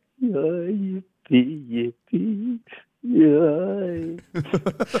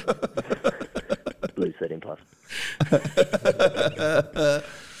 Blue 13 plus.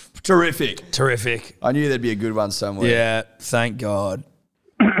 Terrific. I knew there'd be a good one somewhere. Yeah, thank God.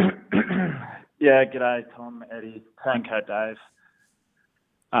 Yeah, g'day, Tom, Eddie, Tanko, Dave.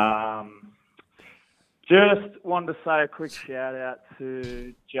 Just wanted to say a quick shout out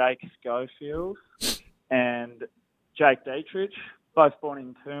to Jake Schofield and Jake Dietrich, both born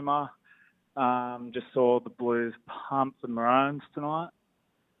in Cooma. Just saw the Blues pump the Maroons tonight.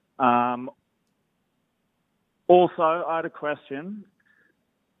 Also, I had a question.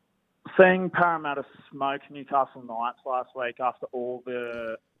 Seeing Parramatta smoke Newcastle Knights last week after all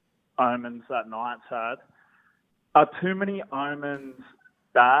the omens that Knights had, are too many omens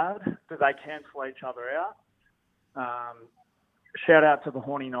bad? Do they cancel each other out? Shout out to the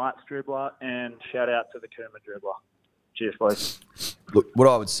Horny Knights dribbler and shout out to the Cooma dribbler. Cheers, boys. Look, what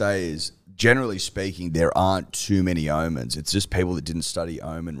I would say is, generally speaking, there aren't too many omens. It's just people that didn't study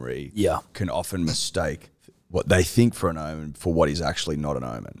omenry can often mistake what they think for an omen for what is actually not an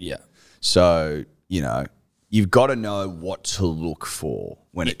omen. Yeah. So, you've got to know what to look for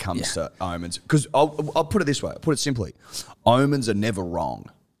when it comes to omens. Because I'll put it this way. I'll put it simply. Omens are never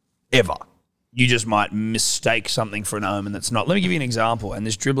wrong. Ever. You just might mistake something for an omen that's not. Let me give you an example. And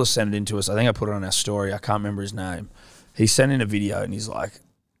this dribbler sent it in to us. I think I put it on our story. I can't remember his name. He sent in a video and he's like,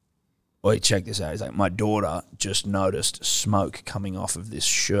 wait, check this out. He's like, my daughter just noticed smoke coming off of this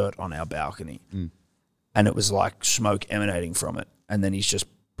shirt on our balcony. And it was like smoke emanating from it. And then he's just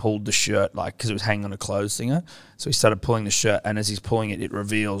pulled the shirt, like, because it was hanging on a clothes thinger. So he started pulling the shirt, and as he's pulling it, it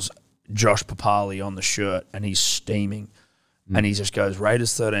reveals Josh Papali on the shirt, and he's steaming. And he just goes,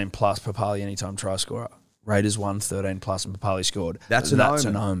 Raiders 13 plus, Papali anytime try scorer. Raiders won 13 plus, and Papali scored. That's an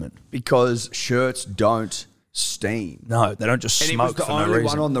omen. Because shirts don't steam. No, they don't just And smoke it was the for no only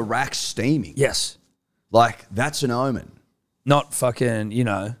reason. one on the rack steaming. Yes. Like, that's an omen. Not fucking, you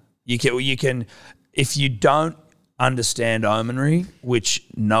can, if you don't understand omenry, which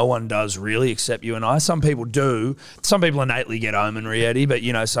no one does really except you and I. Some people do. Some people innately get omenry, Eddie, but,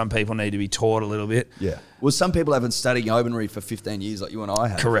 some people need to be taught a little bit. Yeah. Well, some people haven't studied omenry for 15 years like you and I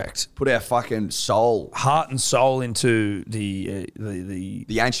have. Correct. Put our fucking soul, heart and soul into the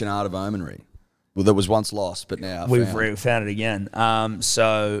ancient art of omenry. Well, that was once lost, but now we've found. found it again.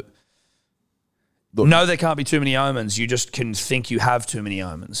 So... Look, no, there can't be too many omens. You just can think you have too many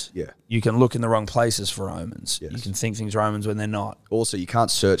omens. Yeah. You can look in the wrong places for omens. Yes. You can think things are omens when they're not. Also, you can't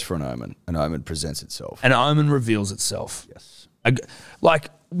search for an omen. An omen presents itself. An omen reveals itself. Yes. Like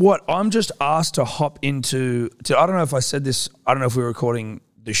what I'm just asked to hop into, I don't know if I said this, I don't know if we were recording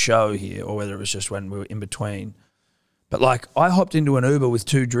the show here or whether it was just when we were in between. But like I hopped into an Uber with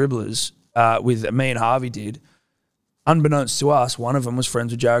two dribblers, with me and Harvey did. Unbeknownst to us, one of them was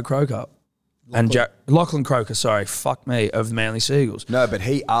friends with Jared Croker. Lachlan Croker, sorry, fuck me, of the Manly Seagulls. No, but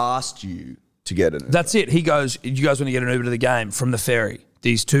he asked you to get an Uber. That's it. He goes, you guys want to get an Uber to the game from the ferry?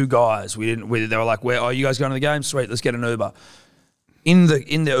 These two guys, they were like, where are you guys going to the game? Sweet, let's get an Uber. In the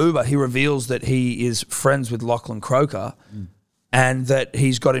Uber, he reveals that he is friends with Lachlan Croker and that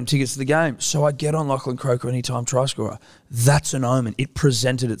he's got him tickets to the game. So I get on Lachlan Croker anytime try scorer. That's an omen. It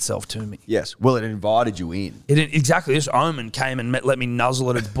presented itself to me. Yes. Well, it invited you in. Exactly. This omen came and let me nuzzle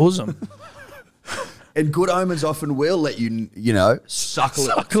at its bosom. And good omens often will let you, suckle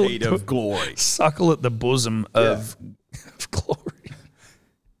at the feet of glory. Suckle at the bosom of glory.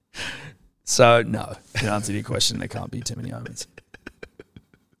 So, no, to answer your question, there can't be too many omens.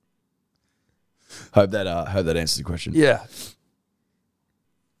 Hope that answers the question. Yeah.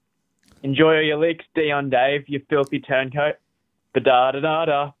 Enjoy your licks, Dion Dave, you filthy turncoat.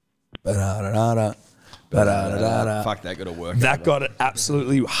 Ba-da-da-da-da. Ba-da-da-da-da. Ba-da-da-da-da. Fuck, that got to work. That got it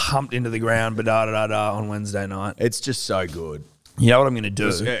absolutely humped into the ground, ba-da-da-da-da, on Wednesday night. It's just so good. You know what I'm going to do?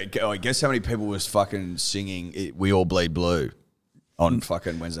 I guess how many people was fucking singing We All Bleed Blue on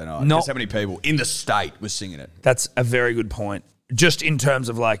fucking Wednesday night? Not- Guess how many people in the state was singing it? That's a very good point. Just in terms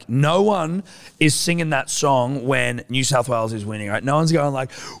of like, no one is singing that song when New South Wales is winning, right? No one's going like,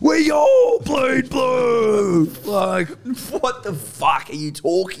 we all bleed blue. Like, What the fuck are you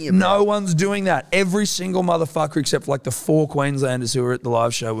talking about? no one's doing that. Every single motherfucker except for like the 4 Queenslanders who were at the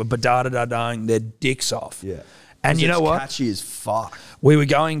live show were ba-da-da-da-daing their dicks off. Yeah. And you know It's what? catchy as fuck. We were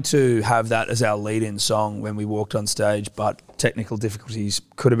going to have that as our lead-in song when we walked on stage, but technical difficulties,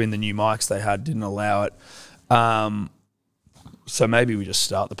 could have been the new mics they had, didn't allow it. So maybe we just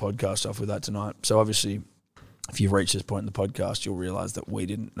start the podcast off with that tonight. So obviously, if you've reached this point in the podcast, you'll realise that we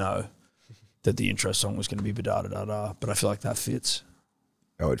didn't know that the intro song was going to be ba-da-da-da-da, but I feel like that fits.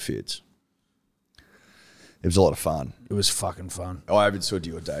 Oh, it fits. It was a lot of fun. It was fucking fun. I even saw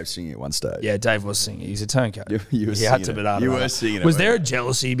you or Dave singing at one stage. Yeah, Dave was singing. He's a turncoat. You were he had to singing it. ba-da-da-da. You were singing it, Was there a weren't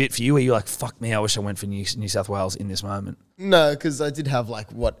jealousy bit for you where you're like, fuck me, I wish I went for New South Wales in this moment? No, because I did have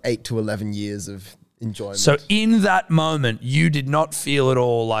 8 to 11 years of enjoyment. So in that moment, you did not feel at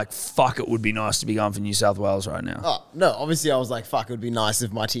all like, fuck, it would be nice to be going for New South Wales right now. Oh, no, obviously I was like, fuck, it would be nice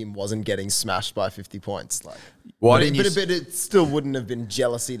if my team wasn't getting smashed by 50 points. Why but didn't you? but it still wouldn't have been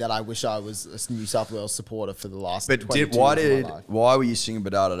jealousy that I wish I was a New South Wales supporter for the last 22 years of my life. Why were you singing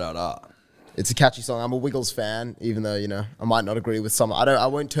ba-da-da-da-da? It's a catchy song. I'm a Wiggles fan, even though, I might not agree with some. I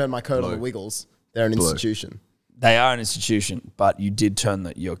won't turn my coat on the Wiggles. They're an institution. They are an institution, but you did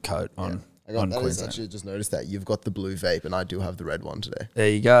turn your coat on. I on just Queensland. actually just noticed that you've got the blue vape and I do have the red one today. There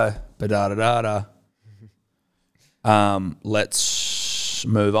you go. Ba-da-da-da-da. Let's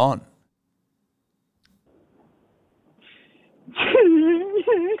move on.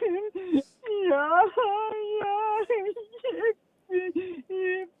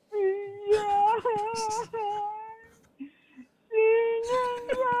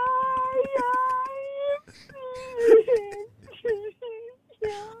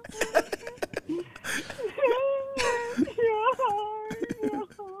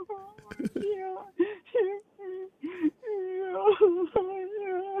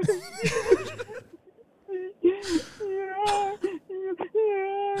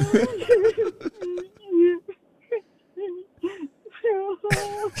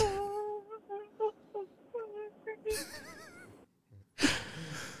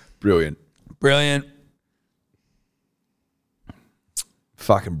 Brilliant. Brilliant.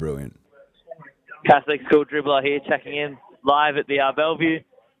 Fucking brilliant. Catholic school dribbler here, checking in live at the Bellevue.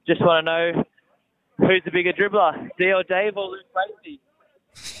 Just want to know who's the bigger dribbler, D or Dave or Luke Bracey?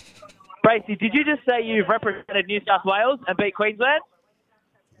 Bracey, did you just say you've represented New South Wales and beat Queensland?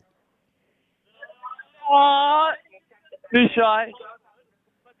 What? Too shy.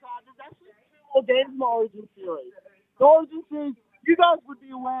 There's actually 2 more games in the Origin series. The Origin series, you guys would be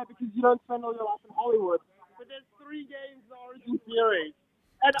aware because you don't spend all your life in Hollywood. But there's 3 games in the Origin series.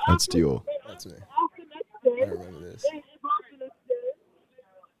 And That's Dior. That's me. after next game, I remember this. after next game,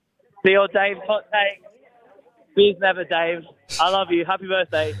 D or Dave, hot take. Beers never, Dave. I love you. Happy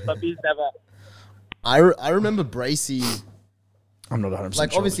birthday, but beers never. I remember Bracey, I'm not 100% sure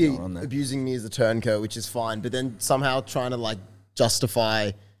what's obviously going on there. abusing me as a turncoat, which is fine, but then somehow trying to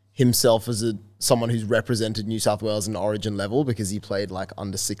justify himself as someone who's represented New South Wales in Origin level because he played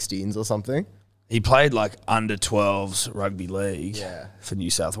under 16s or something. He played under 12s rugby league Yeah. for New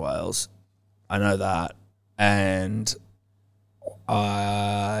South Wales. I know that. And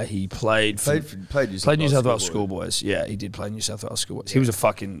he played New South Wales schoolboys. Yeah, he did play New South Wales schoolboys. Yeah. He was a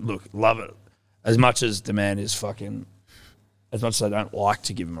fucking, love it. As much as the man is fucking, as much as I don't like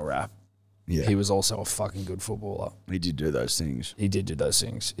to give him a rap, Yeah. he was also a fucking good footballer. He did do those things. He did do those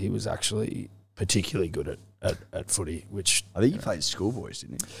things. He was actually particularly good at footy, which I think he played schoolboys,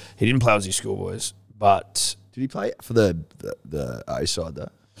 didn't he? he didn't play Aussie schoolboys, but Did he play for the A side though?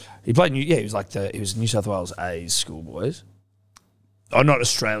 he played. He was New South Wales A's schoolboys. Oh, not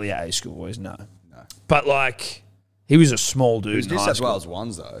Australia A schoolboys. No. But he was a small dude. He was in New high South school. Wales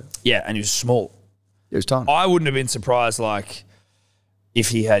ones though. Yeah, and he was small. It was time. I wouldn't have been surprised if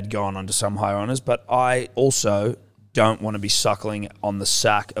he had gone on to some higher honours, but I also don't want to be suckling on the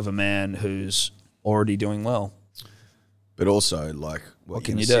sack of a man who's already doing well. But also, like, What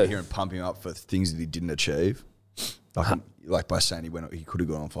can you sit do? here and pump him up for things that he didn't achieve? Like by saying he could have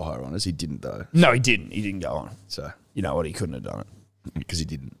gone on for higher honours. He didn't, though. No, he didn't. He didn't go on. So, You know what? He couldn't have done it because he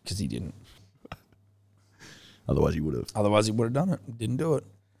didn't. because he didn't. Otherwise, he would have. Otherwise, he would have done it. Didn't do it.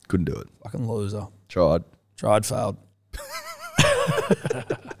 Couldn't do it. Fucking loser. Tried. Tried, failed.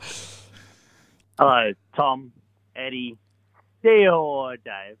 Hello, Tom, Eddie, Theo,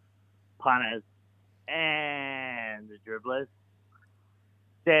 Dave, punters, and the dribblers.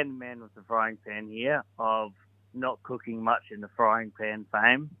 Dan the man with the frying pan here of not cooking much in the frying pan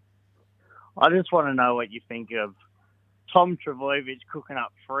fame. I just want to know what you think of Tom Trbojevic cooking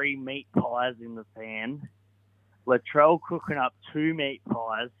up 3 meat pies in the pan, Latrell cooking up 2 meat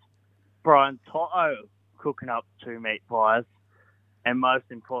pies, Brian Toto cooking up 2 meat pies, and most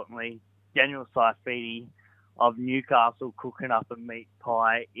importantly, Daniel Saifidi of Newcastle cooking up a meat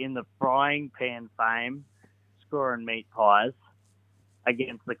pie in the frying pan fame, scoring meat pies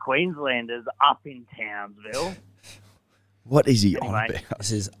against the Queenslanders up in Townsville. What is he on Anyway, about?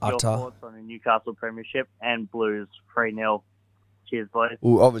 This is Your utter. thoughts on the Newcastle Premiership and Blues 3-0. Cheers, boys.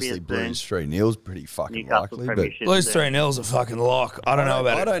 Well, obviously, See you soon. Blues 3-0's pretty fucking Newcastle likely. But Premiership. Blues 3-0's a fucking lock. I don't know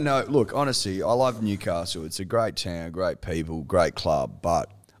about I it. don't know. Look, honestly, I love Newcastle. It's a great town, great people, great club.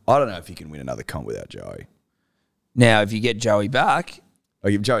 But I don't know if you can win another comp without Joey. Now, if you get Joey back,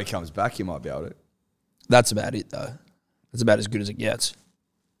 Like if Joey comes back, you might be able to. that's about it, though. That's about as good as it gets.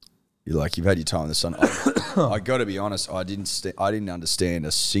 You're like, you've had your time in the sun. I got to be honest, I didn't understand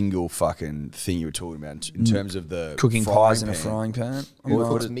a single fucking thing you were talking about in terms of the Cooking frying pies in a pan. frying pan. Who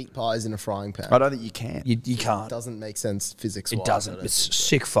puts meat pies in a frying pan? I don't think you can. You can't. Doesn't make sense physics. It doesn't. It's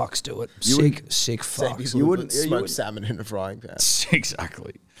sick fucks do it. You Sick Same fucks. people You who wouldn't- put yeah, you smoked wouldn't. salmon in a frying pan.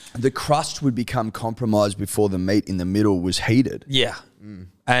 Exactly. The crust would become compromised before the meat in the middle was heated. Yeah.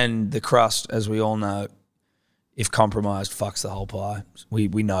 And the crust, as we all know, if compromised, fucks the whole pie. We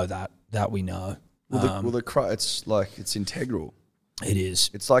know that. That we know. Well, the crust, it's integral. It is.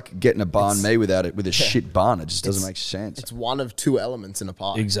 It's like getting a bahn mee without it with a shit bun. It just doesn't make sense. It's one of 2 elements in a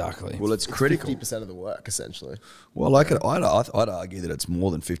pie. Exactly. Well, it's critical. 50% of the work, essentially. Well, I'd argue that it's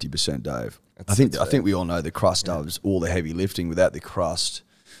more than 50%, Dave. I think we all know the crust does all the heavy lifting. Without the crust,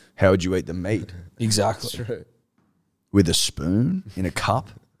 how would you eat the meat? Exactly. True. With a spoon in a cup?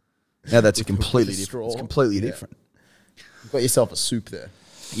 Now that's a completely different. straw. It's completely different. You've got yourself a soup there.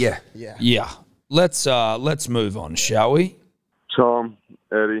 Yeah. Yeah. Yeah. Let's move on, shall we? Tom,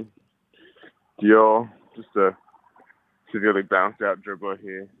 Eddie, Dior, just a severely bounced out dribbler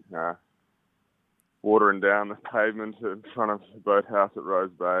here. Watering down the pavement in front of the boathouse at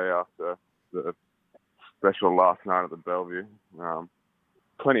Rose Bay after the special last night at the Bellevue.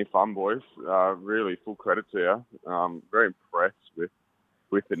 Plenty of fun, boys. Really full credit to you. Very impressed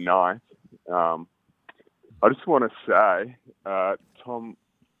with the night. I just want to say, Tom,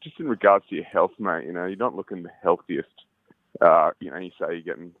 just in regards to your health, mate, you're not looking the healthiest. You say you're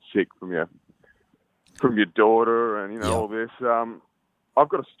getting sick from your daughter and, all this. I've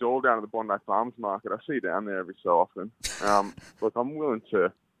got a stall down at the Bondi Farms Market. I see you down there every so often. Look, I'm willing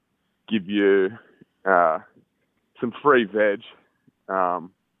to give you some free veg. And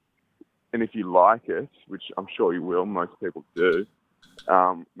if you like it, which I'm sure you will, most people do,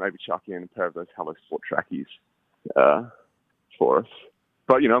 maybe chuck in a pair of those Hello Sport trackies for us.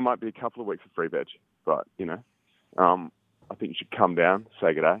 But, it might be a couple of weeks of free veg. But, I think you should come down,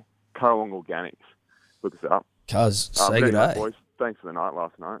 say good day. Currawong Organics. Look us up. Cuz, say But good anyway, day. boys, thanks for the night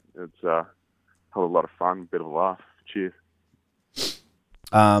last night. It's a hell of a lot of fun, bit of a laugh. Cheers.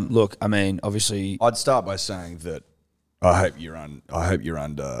 Look, I mean, obviously, I'd start by saying that I hope you're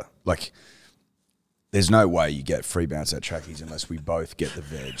under there's no way you get free bounce out trackies unless we both get the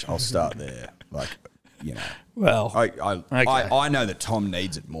veg. I'll start there. Well, I know that Tom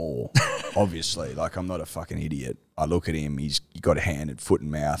needs it more, obviously. I'm not a fucking idiot. I look at him, he's got a hand and foot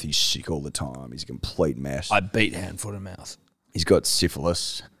and mouth, he's sick all the time, he's a complete mess. I beat hand, foot, and mouth. He's got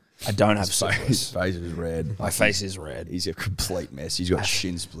syphilis. I don't have His syphilis. face is red. My face is red. He's a complete mess. He's got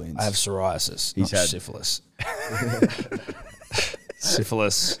shin splints. I have psoriasis, He's not had syphilis.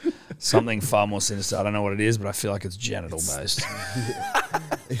 Syphilis, something far more sinister. I don't know what it is, but I feel like it's genital based.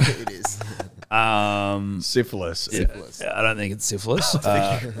 It is. Syphilis. Yeah, I don't think it's syphilis.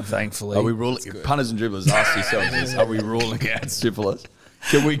 Thankfully, Are we ruling? Punters and dribblers, ask yourselves this: are we ruling out syphilis?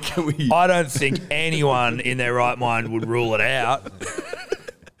 Can we? I don't think anyone in their right mind would rule it out.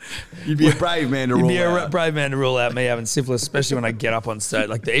 You'd be a brave man to You'd rule be a out. brave man to rule out me having syphilis, especially when I get up on stage.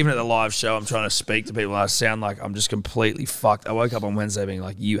 Even at the live show, I'm trying to speak to people and I sound like I'm just completely fucked. I woke up on Wednesday being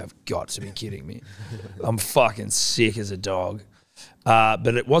like, you have got to be kidding me. I'm fucking sick as a dog.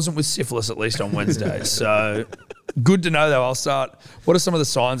 But it wasn't with syphilis, at least on Wednesday. So good to know, though. I'll start. What are some of the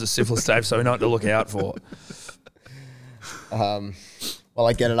signs of syphilis, Dave, so we know what to look out for? Well,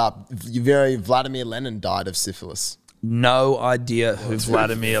 I get it up. Vladimir Lenin died of syphilis. No idea who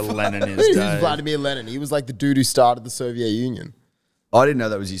Vladimir Lenin is, Who's Dave. Vladimir Lenin? He was like the dude who started the Soviet Union. I didn't know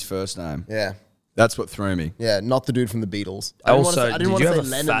that was his first name. Yeah. That's what threw me. Yeah, not the dude from the Beatles. Also, did you have a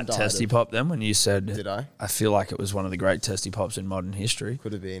Lenin fat died testy pop then when you said? Did I? I feel like it was one of the great testy pops in modern history.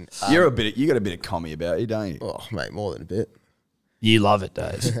 Could have been. You got a bit of commie about you, don't you? Oh, mate, more than a bit. You love it,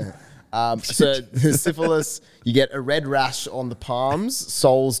 Dave. So syphilis, you get a red rash on the palms,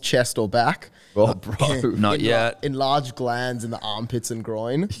 soles, chest, or back. Oh, bro. Not yet. Enlarged glands in the armpits and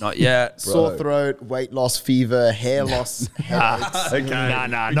groin. Not yet. Sore throat, weight loss, fever, hair loss, headaches.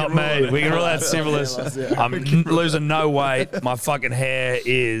 Nah, not me. We can rule out syphilis. I'm losing no weight. My fucking hair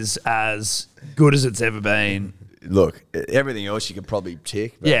is as good as it's ever been. Look, everything else you could probably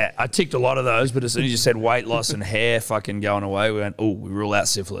tick. But Yeah, I ticked a lot of those, but as soon as you said weight loss and hair fucking going away, we went, we rule out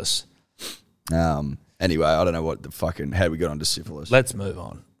syphilis. Anyway, I don't know what the fucking how we got onto syphilis. Let's move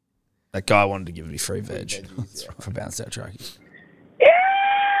on. That guy wanted to give me free veg for Bounce Out Truckies.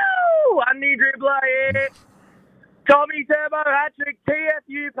 Ew! Andy Dribbler here. Tommy Turbo hat-trick,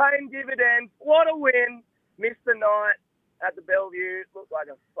 TFU paying dividends. What a win. Missed the night at the Bellevue. Looked like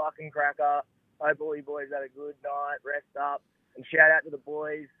a fucking cracker. Hope all you boys had a good night. Rest up. And shout out to the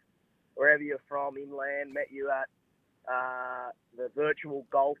boys, wherever you're from, inland. Met you at the virtual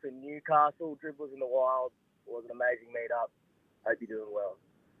golf in Newcastle. Dribblers in the Wild. It was an amazing meet-up. Hope you're doing well.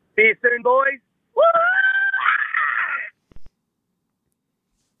 See you soon, boys. Woo!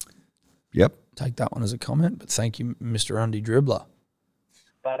 Yep. Take that one as a comment, but thank you, Mr. Andy Dribbler.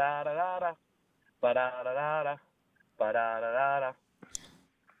 Ba-da-da-da-da. Ba-da-da-da-da. Ba-da-da-da-da.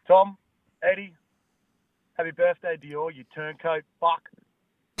 Tom, Eddie, happy birthday, Dior, you turncoat fuck.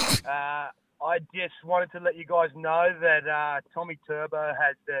 I just wanted to let you guys know that Tommy Turbo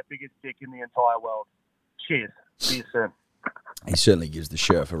has the biggest dick in the entire world. Cheers. See you soon. He certainly gives the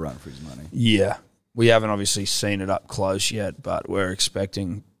sheriff a run for his money. Yeah. We haven't obviously seen it up close yet, but we're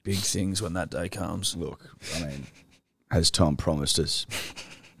expecting big things when that day comes. Look, I mean, has Tom promised us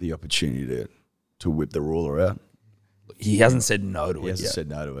the opportunity to whip the ruler out? He hasn't said no to it yet. He hasn't said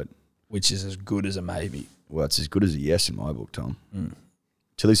no to it. Which is as good as a maybe. Well, it's as good as a yes in my book, Tom.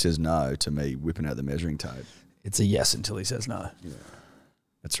 Till he says no to me whipping out the measuring tape. It's a yes until he says no. Yeah,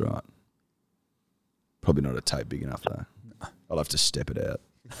 that's right. Probably not a tape big enough, though. I'll have to step it out.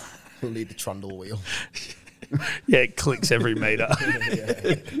 We'll need the trundle wheel. Yeah, it clicks every metre.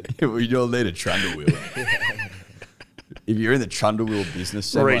 You'll need a trundle wheel. If you're in the trundle wheel business,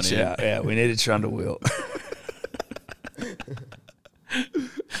 send reach one in. out. Yeah, we need a trundle wheel.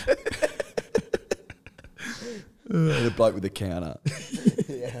 And a bloke with a counter.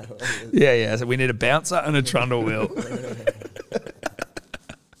 Yeah. So we need a bouncer and a trundle wheel.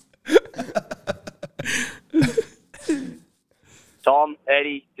 Tom,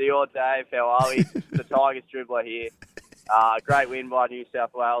 Eddie, Dior, Dave, how are we? The Tigers dribbler here. Great win by New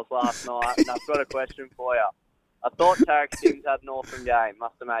South Wales last night. And I've got a question for you. I thought Tarek Sims had an awesome game.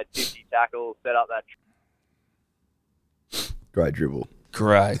 Must have made 50 tackles, set up that... Great dribble.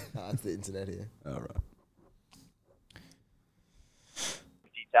 Great. It's the internet here. All right. 50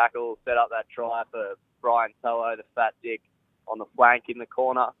 tackles, set up that try for Brian To'o, the fat dick, on the flank in the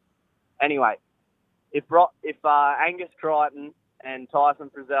corner. Anyway, if Angus Crichton and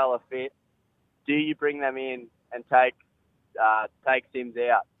Tyson Frizzell are fit, do you bring them in and take Sims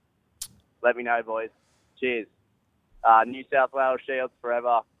out? Let me know, boys. Cheers. New South Wales Shields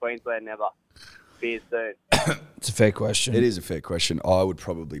forever, Queensland never. Cheers soon. It's a fair question. It is a fair question. I would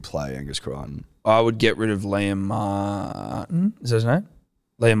probably play Angus Crichton. I would get rid of Liam Martin. Is that his name?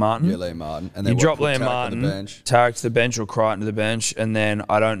 Liam Martin? Yeah, Liam Martin. And You then drop put Liam Tarek Martin, on the bench. Tarek to the bench or Crichton to the bench, and then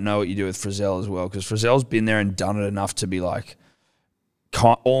I don't know what you do with Frizzell as well, because Frizzell's been there and done it enough to be like,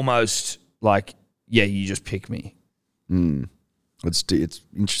 almost like, yeah, you just pick me. It's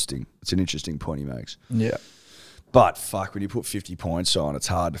interesting. It's an interesting point he makes. Yeah. But fuck, when you put 50 points on, it's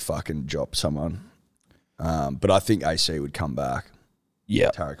hard to fucking drop someone. But I think AC would come back. Yeah.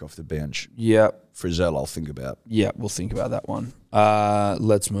 Tarek off the bench. Yeah. Frizzell, I'll think about. Yeah, we'll think about that one.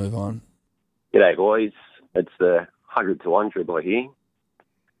 Let's move on. G'day, boys. It's the 100 to 1 dribbler here.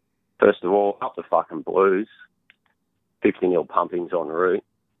 First of all, up the fucking Blues. 50-0 pumpings en route.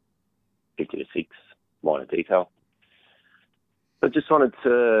 50-6, minor detail. I just wanted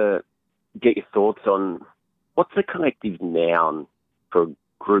to get your thoughts on what's the collective noun for a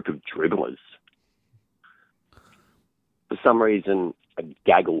group of dribblers? For some reason, a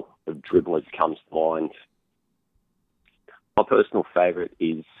gaggle of dribblers comes to mind. My personal favourite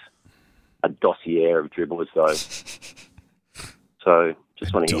is a dossier of dribblers, though. So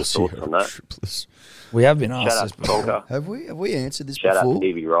just want to hear your thoughts on that. We have been Shout asked out this to before. Tonka. Have we answered this Shout out before? to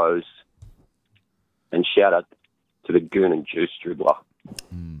Stevie Rose. And shout out to the Goon and Juice dribbler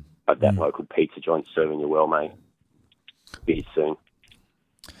at that local pizza joint serving you well, mate. Be soon.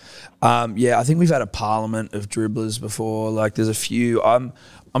 Yeah, I think we've had a parliament of dribblers before. Like, there's a few. I'm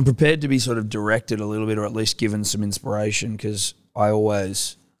prepared to be sort of directed a little bit, or at least given some inspiration, because I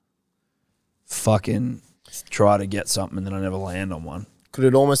always fucking try to get something and then I never land on one. Could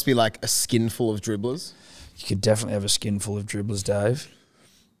it almost be like a skinful of dribblers? You could definitely have a skinful of dribblers, Dave.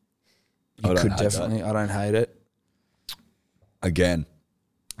 I You don't could hate that. definitely. I don't hate it. Again,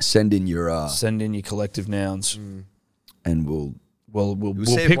 send in your collective nouns, and we'll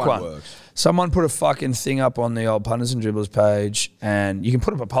see if pick one one. works. Someone put a fucking thing up on the old punters and dribblers page, and you can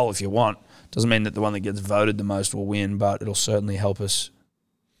put up a poll if you want. Doesn't mean that the one that gets voted the most will win, but it'll certainly help us.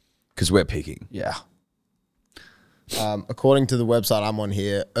 Because we're picking. Yeah. According to the website I'm on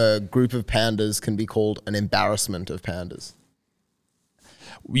here, a group of pandas can be called an embarrassment of pandas.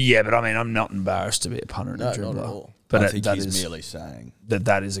 Yeah, but I mean, I'm not embarrassed to be a punter and No, a dribbler. not at all. But I that- think that he's is- merely saying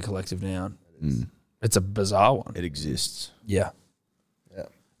that is a collective noun. It's a bizarre one. it exists. Yeah. Yeah.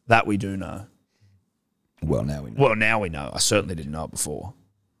 That we do know. Well, now we know. Well, now we know. I certainly didn't know it before.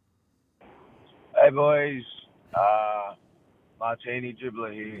 Hey boys, Martini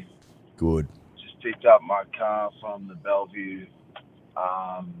dribbler here. Good. Just picked up my car from the Bellevue.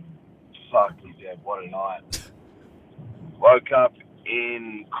 Fuck me, Deb, what a night. Woke up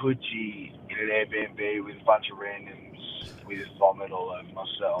in Coogee in an Airbnb with a bunch of randoms with vomit all over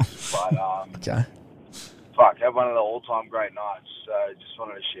myself. But Okay. fuck, had one of the all-time great nights. So just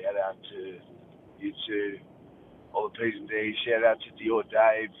wanted to shout out to you two, all the P's and D's. Shout out to Dior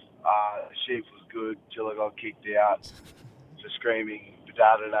Dave. The sheep was good till I got kicked out for screaming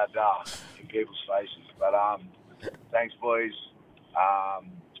da-da-da-da in people's faces. But thanks, boys.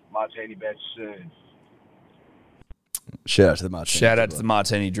 Martini bets soon. Shout out to the Martini. Shout out to the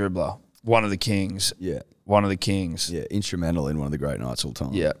Martini dribbler. One of the kings. Yeah. One of the kings. Yeah, instrumental in one of the great nights all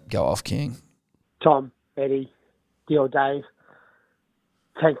time. Yeah, go off, King. Tom, Eddie, Deal Dave,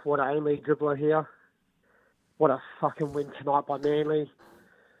 Tank Water only dribbler here. What a fucking win tonight by Manly.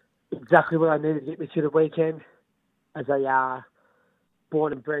 Exactly what I needed to get me through the weekend. As a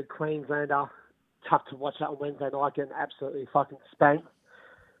born and bred Queenslander, tough to watch that on Wednesday night getting absolutely fucking spanked.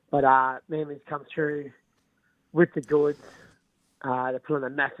 But Manly's come through with the goods. They put on a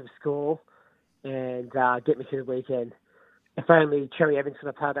massive score and get me through the weekend. If only Cherry Evans could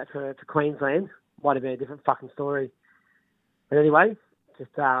have played that for Queensland, might have been a different fucking story. But anyway,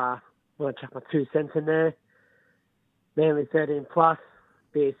 just want to chuck my 2 cents in there. Manly 13 plus.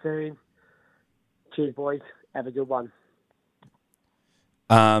 Be here soon. Cheers, boys. Have a good one.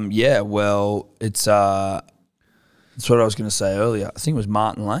 Yeah, well, it's what I was going to say earlier. I think it was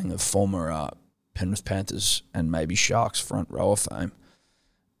Martin Lang of former Penrith Panthers and maybe Sharks front rower fame.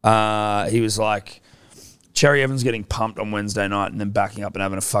 He was like, Cherry Evans getting pumped on Wednesday night and then backing up and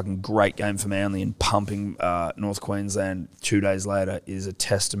having a fucking great game for Manly and pumping North Queensland 2 days later is a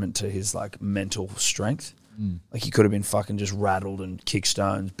testament to his like mental strength. Like he could have been fucking just rattled and kicked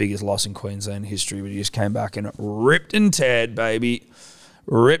stones, biggest loss in Queensland history, but he just came back and ripped and teared, baby.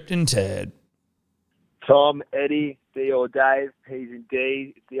 Ripped and teared. Tom, Eddie, D or Dave, P's and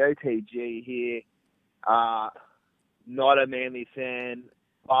D. It's the OTG here. Not a Manly fan,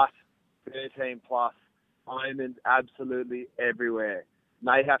 but 13 plus. Omens absolutely everywhere.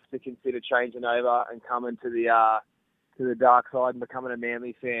 May have to consider changing over and coming to the dark side and becoming a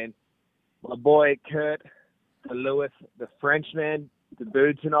Manly fan. My boy Kurt, the Lewis, the Frenchman,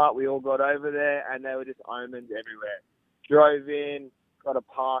 debuted tonight. We all got over there, and they were just omens everywhere. Drove in, got a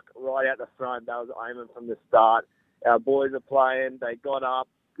park right out the front. That was omen from the start. Our boys are playing. They got up,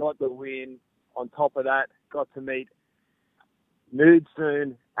 got the win. On top of that, got to meet Nude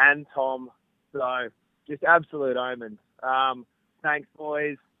soon and Tom. So just absolute omens. Thanks,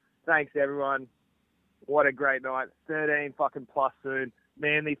 boys. Thanks, everyone. What a great night. 13 fucking plus soon.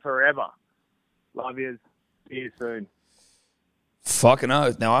 Manly forever. Love yous. See you soon. Fucking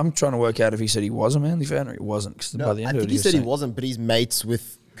oath. Now I'm trying to work out if he said he was a Manly fan or he wasn't. Because by the end I of think it, he said he saying- wasn't, but he's mates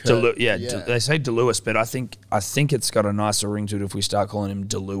with Kurt. They say DeLewis, but I think it's got a nicer ring to it if we start calling him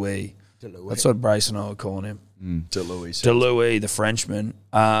DeLuis. That's what Brace and I were calling him. DeLuis. DeLuis, the Frenchman.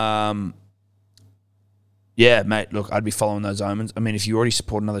 Yeah, mate, look, I'd be following those omens. I mean, if you already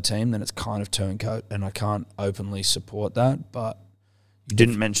support another team, then it's kind of turncoat, and I can't openly support that, but you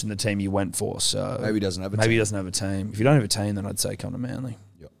didn't mention the team you went for, so... Maybe he doesn't have a Maybe team. he doesn't have a team. If you don't have a team, then I'd say come to Manly.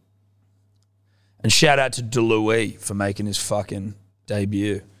 Yep. And shout out to DeLuise for making his fucking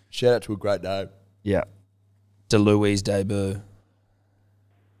debut. Shout out to a great name. Yeah. DeLuise debut.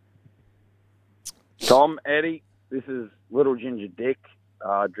 Tom, Eddie, this is Little Ginger Dick,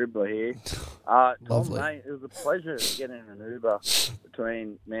 dribbler here. Tom, Lovely. mate, it was a pleasure getting in an Uber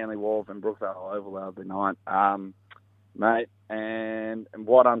between Manly Wharf and Brookvale Oval the other night, mate. And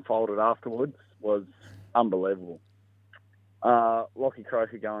what unfolded afterwards was unbelievable. Lockie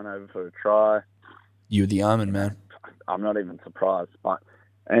Croker going over for a try. You were the Omen, man. I'm not even surprised, but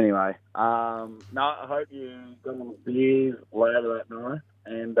anyway, no, I hope you got some beers later that night,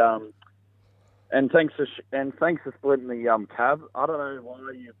 and thanks for splitting the cab. I don't know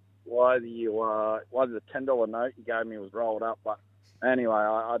why the $10 note you gave me was rolled up, but anyway,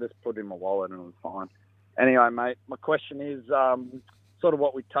 I just put it in my wallet and it was fine. Anyway, mate, my question is sort of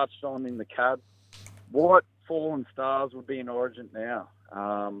what we touched on in the cab. What fallen stars would be in Origin now?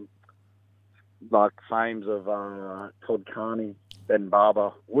 Like fames of Todd Carney, Ben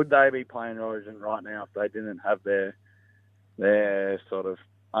Barber, would they be playing Origin right now if they didn't have their sort of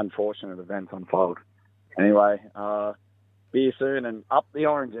unfortunate events unfold? Anyway, be you soon and up the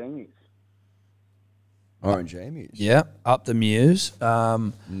Orange Emus. Orange Emus? Yeah, up the Muse.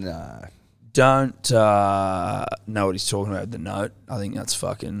 No. Don't know what he's talking about with the note. I think that's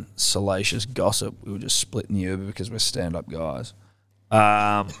fucking salacious gossip. We were just splitting the Uber because we're stand-up guys.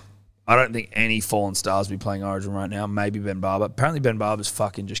 I don't think any fallen stars will be playing Origin right now. Maybe Ben Barber. Apparently Ben Barber's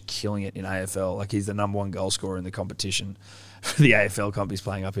fucking just killing it in AFL. Like, he's the number one goal scorer in the competition. The AFL comp he's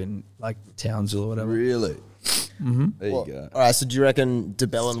playing up in, like, Townsville or whatever. Really? Mm-hmm. There you go. All right, so do you reckon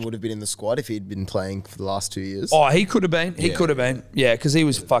DeBellin would have been in the squad if he'd been playing for the last 2 years? Oh, he could have been. He could have been. Yeah, because he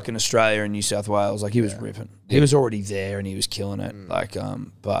was fucking Australia and New South Wales. Like, he was ripping. He was already there and he was killing it. Like,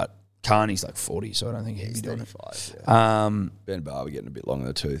 but Carney's like 40, so I don't think he'd be doing it. Ben Barber getting a bit long in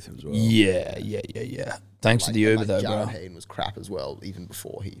the tooth as well. Yeah. Thanks to the Uber, though, Jared bro. Hayden was crap as well, even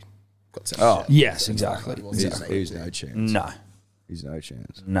before he got sent. Oh, yes, exactly. He's no chance. No. He's no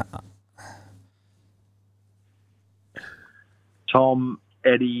chance. Nah. Tom,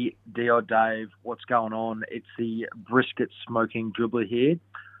 Eddie, Dio, Dave, what's going on? It's the brisket smoking dribbler here.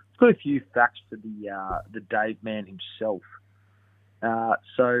 I've got a few facts for the Dave man himself.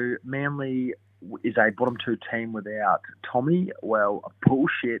 So Manly is a bottom two team without Tommy. Well, a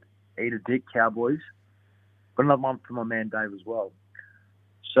bullshit, eat a dick, Cowboys. But another one for my man Dave as well.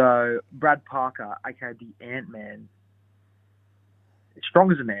 So Brad Parker, aka the Ant-Man, strong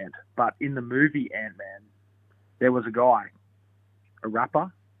as an ant, but in the movie Ant-Man, there was a guy, a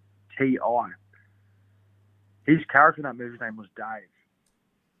rapper, T.I. His character in that movie's name was Dave.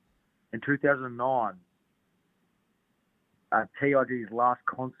 In 2009, T.I. did his last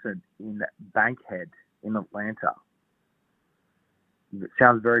concert in Bankhead in Atlanta. It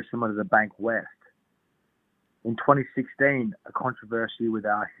sounds very similar to the Bank West. In 2016, a controversy with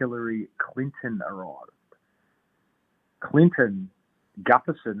Hillary Clinton arrived. Clinton,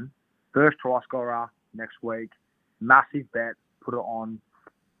 Gutherson, first try scorer next week, massive bet, put it on,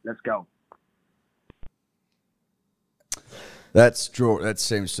 let's go. That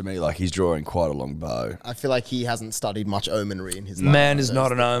seems to me like he's drawing quite a long bow. I feel like he hasn't studied much omenry in his life. Man is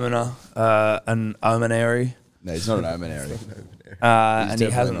not an omener, an omenary. No, he's not an omenary. And he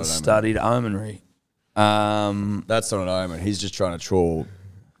hasn't studied omenry. That's not an omen. He's just trying to draw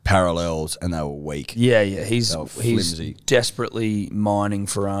parallels, and they were weak. Yeah. He's flimsy. desperately mining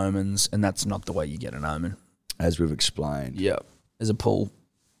for omens, and that's not the way you get an omen. As we've explained. Yeah. There's a pool.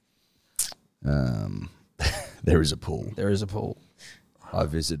 There is a pool. There is a pool. I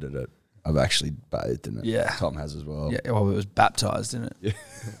visited it. I've actually bathed in it. Yeah. Tom has as well. Yeah, well, it was baptised in it. Yeah.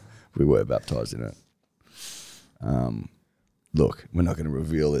 We were baptised in it. Look, we're not going to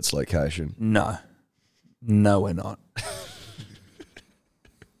reveal its location. No. No, we're not.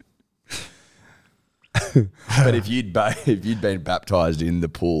 But if you'd been baptised in the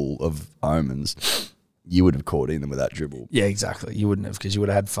pool of omens, you would have caught in them with that dribble. Yeah, exactly. You wouldn't have, because you would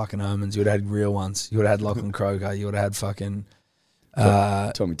have had fucking omens. You would have had real ones. You would have had Lachlan Croker. You would have had fucking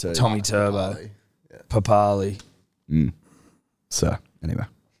Tommy T. Tommy Turbo. Papali. So, anyway,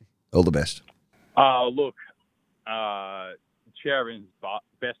 all the best. Look, Sheridan's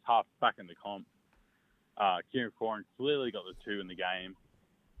best half back in the comp. Kieran Foran clearly got the two in the game.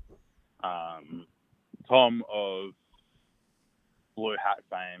 Tom of Blue Hat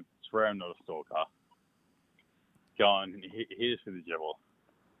fame, swear I'm not a stalker. Go on, here's for the dribble.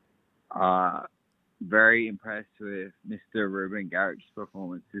 Very impressed with Mr. Ruben Garrick's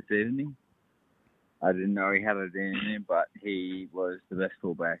performance this evening. I didn't know he had it in him, but he was the best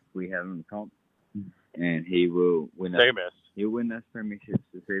fullback we had in the comp, and he will win us. Second best. He'll win us premierships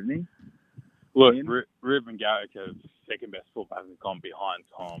this evening. Look, Ruben Garrick is second best fullback in the comp behind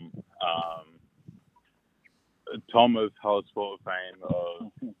Tom. Tom is Hull Sport fame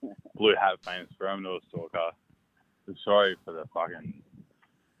of Blue Hat fame, Sperm North Stalker. Sorry for the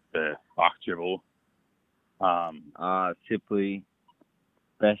fuck dribble. Simply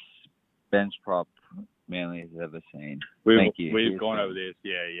best bench prop Manly has ever seen. We've Thank you. We've gone over this.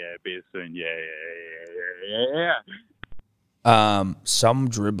 Yeah. Be it soon. Yeah. Some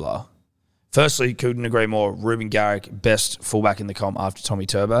dribbler. Firstly, couldn't agree more. Ruben Garrick, best fullback in the comp after Tommy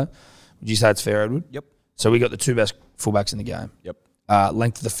Turbo. Would you say it's fair, Edward? Yep. So we got the two best fullbacks in the game. Yep.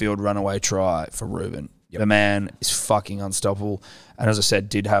 Length of the field, runaway try for Ruben. Yep. The man is fucking unstoppable. And as I said,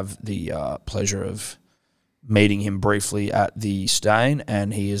 did have the pleasure of meeting him briefly at the Stain,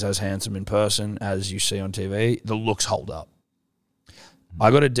 and he is as handsome in person as you see on TV. The looks hold up.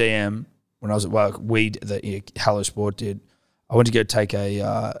 I got a DM when I was at work. Hello Sport did. I went to go take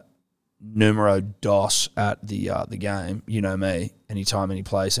a numero dos at the game. You know me, anytime, any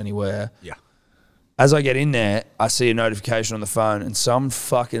place, anywhere. Yeah. As I get in there, I see a notification on the phone, and some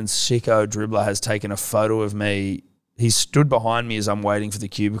fucking sicko dribbler has taken a photo of me. He stood behind me as I'm waiting for the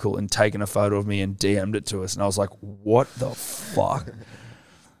cubicle and taken a photo of me and DM'd it to us. And I was like, what the fuck?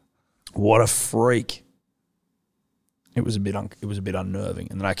 What a freak. It was a bit unnerving.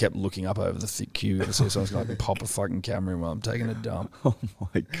 And then I kept looking up over the thick queue to see if someone's going to pop a fucking camera in while I'm taking a dump. Oh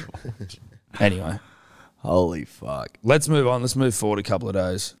my God. Anyway. Holy fuck. Let's move on. Let's move forward a couple of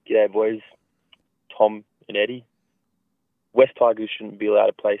days. G'day, boys. Tom and Eddie. West Tigers shouldn't be allowed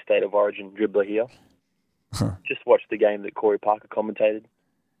to play State of Origin dribbler here. Just watched the game that Corey Parker commentated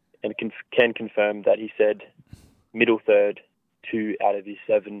and can confirm that he said middle third, 2 out of his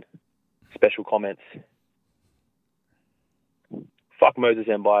 7 special comments. Fuck Moses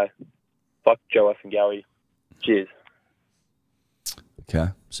Mbai. Fuck Joe Affingawi. Cheers.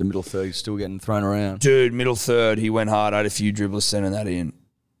 Okay. So middle third still getting thrown around. Dude, middle third, he went hard. I had a few dribblers sending that in.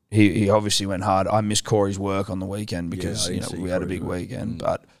 He obviously went hard. I missed Corey's work on the weekend because we had a big weekend.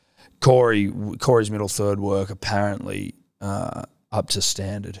 But Corey's middle third work apparently up to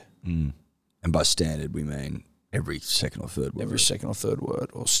standard. Mm. And by standard, we mean every second or third word. Every second or third word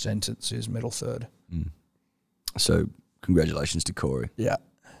or sentence is middle third. Mm. So congratulations to Corey. Yeah.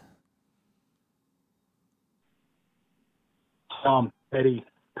 Eddie,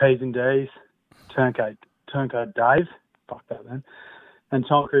 P's and D's, Turncoat Dave. Fuck that, man. And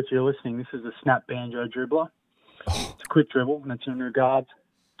Tom, if you're listening, this is a snap banjo dribbler. It's a quick dribble, and it's in regards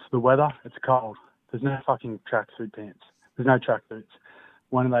to the weather. It's cold. There's no fucking tracksuit pants. There's no tracksuits.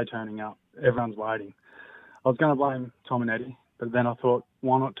 When are they turning up? Everyone's waiting. I was going to blame Tom and Eddie, but then I thought,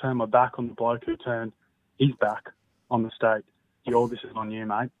 why not turn my back on the bloke who turned his back on the state? All this is on you,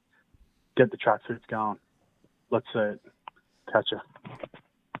 mate. Get the tracksuits going. Let's see it. Catch ya.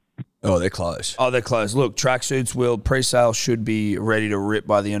 Oh, they're close. Look, tracksuits pre-sale should be ready to rip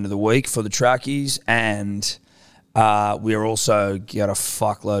by the end of the week for the trackies, and we are also got a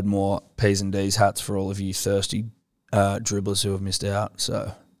fuckload more P's and D's hats for all of you thirsty dribblers who have missed out.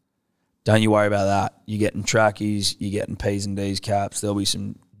 So don't you worry about that. You're getting trackies, you're getting P's and D's caps. There'll be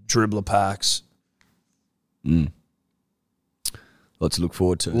some dribbler packs. Lot to look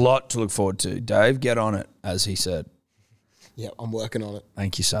forward to. Dave, get on it, as he said. Yeah, I'm working on it.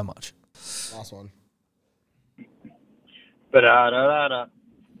 Thank you so much. Last one. Ba-da-da-da-da.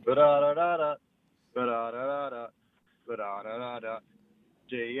 Ba-da-da-da-da. Ba-da-da-da-da. Ba-da-da-da-da.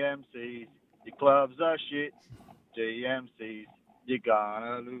 DMCs, your clubs are shit. DMCs, you're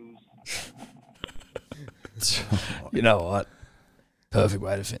gonna lose. You know what? Perfect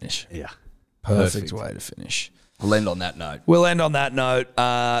way to finish. Yeah. Perfect way to finish. We'll end on that note.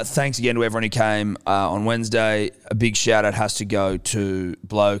 Thanks again to everyone who came on Wednesday. A big shout out has to go to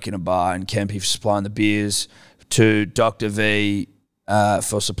Bloke in a Bar and Kempy for supplying the beers, to Dr. V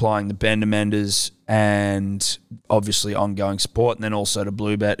for supplying the Bender Menders, and obviously ongoing support, and then also to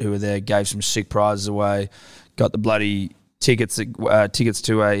Bluebet who were there, gave some sick prizes away, got the bloody tickets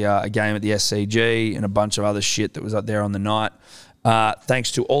to a game at the SCG and a bunch of other shit that was up there on the night.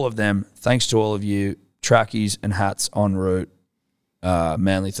 Thanks to all of them. Thanks to all of you. Trackies and hats en route.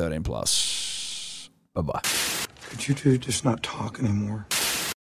 Manly 13+. Bye-bye. Could you two just not talk anymore?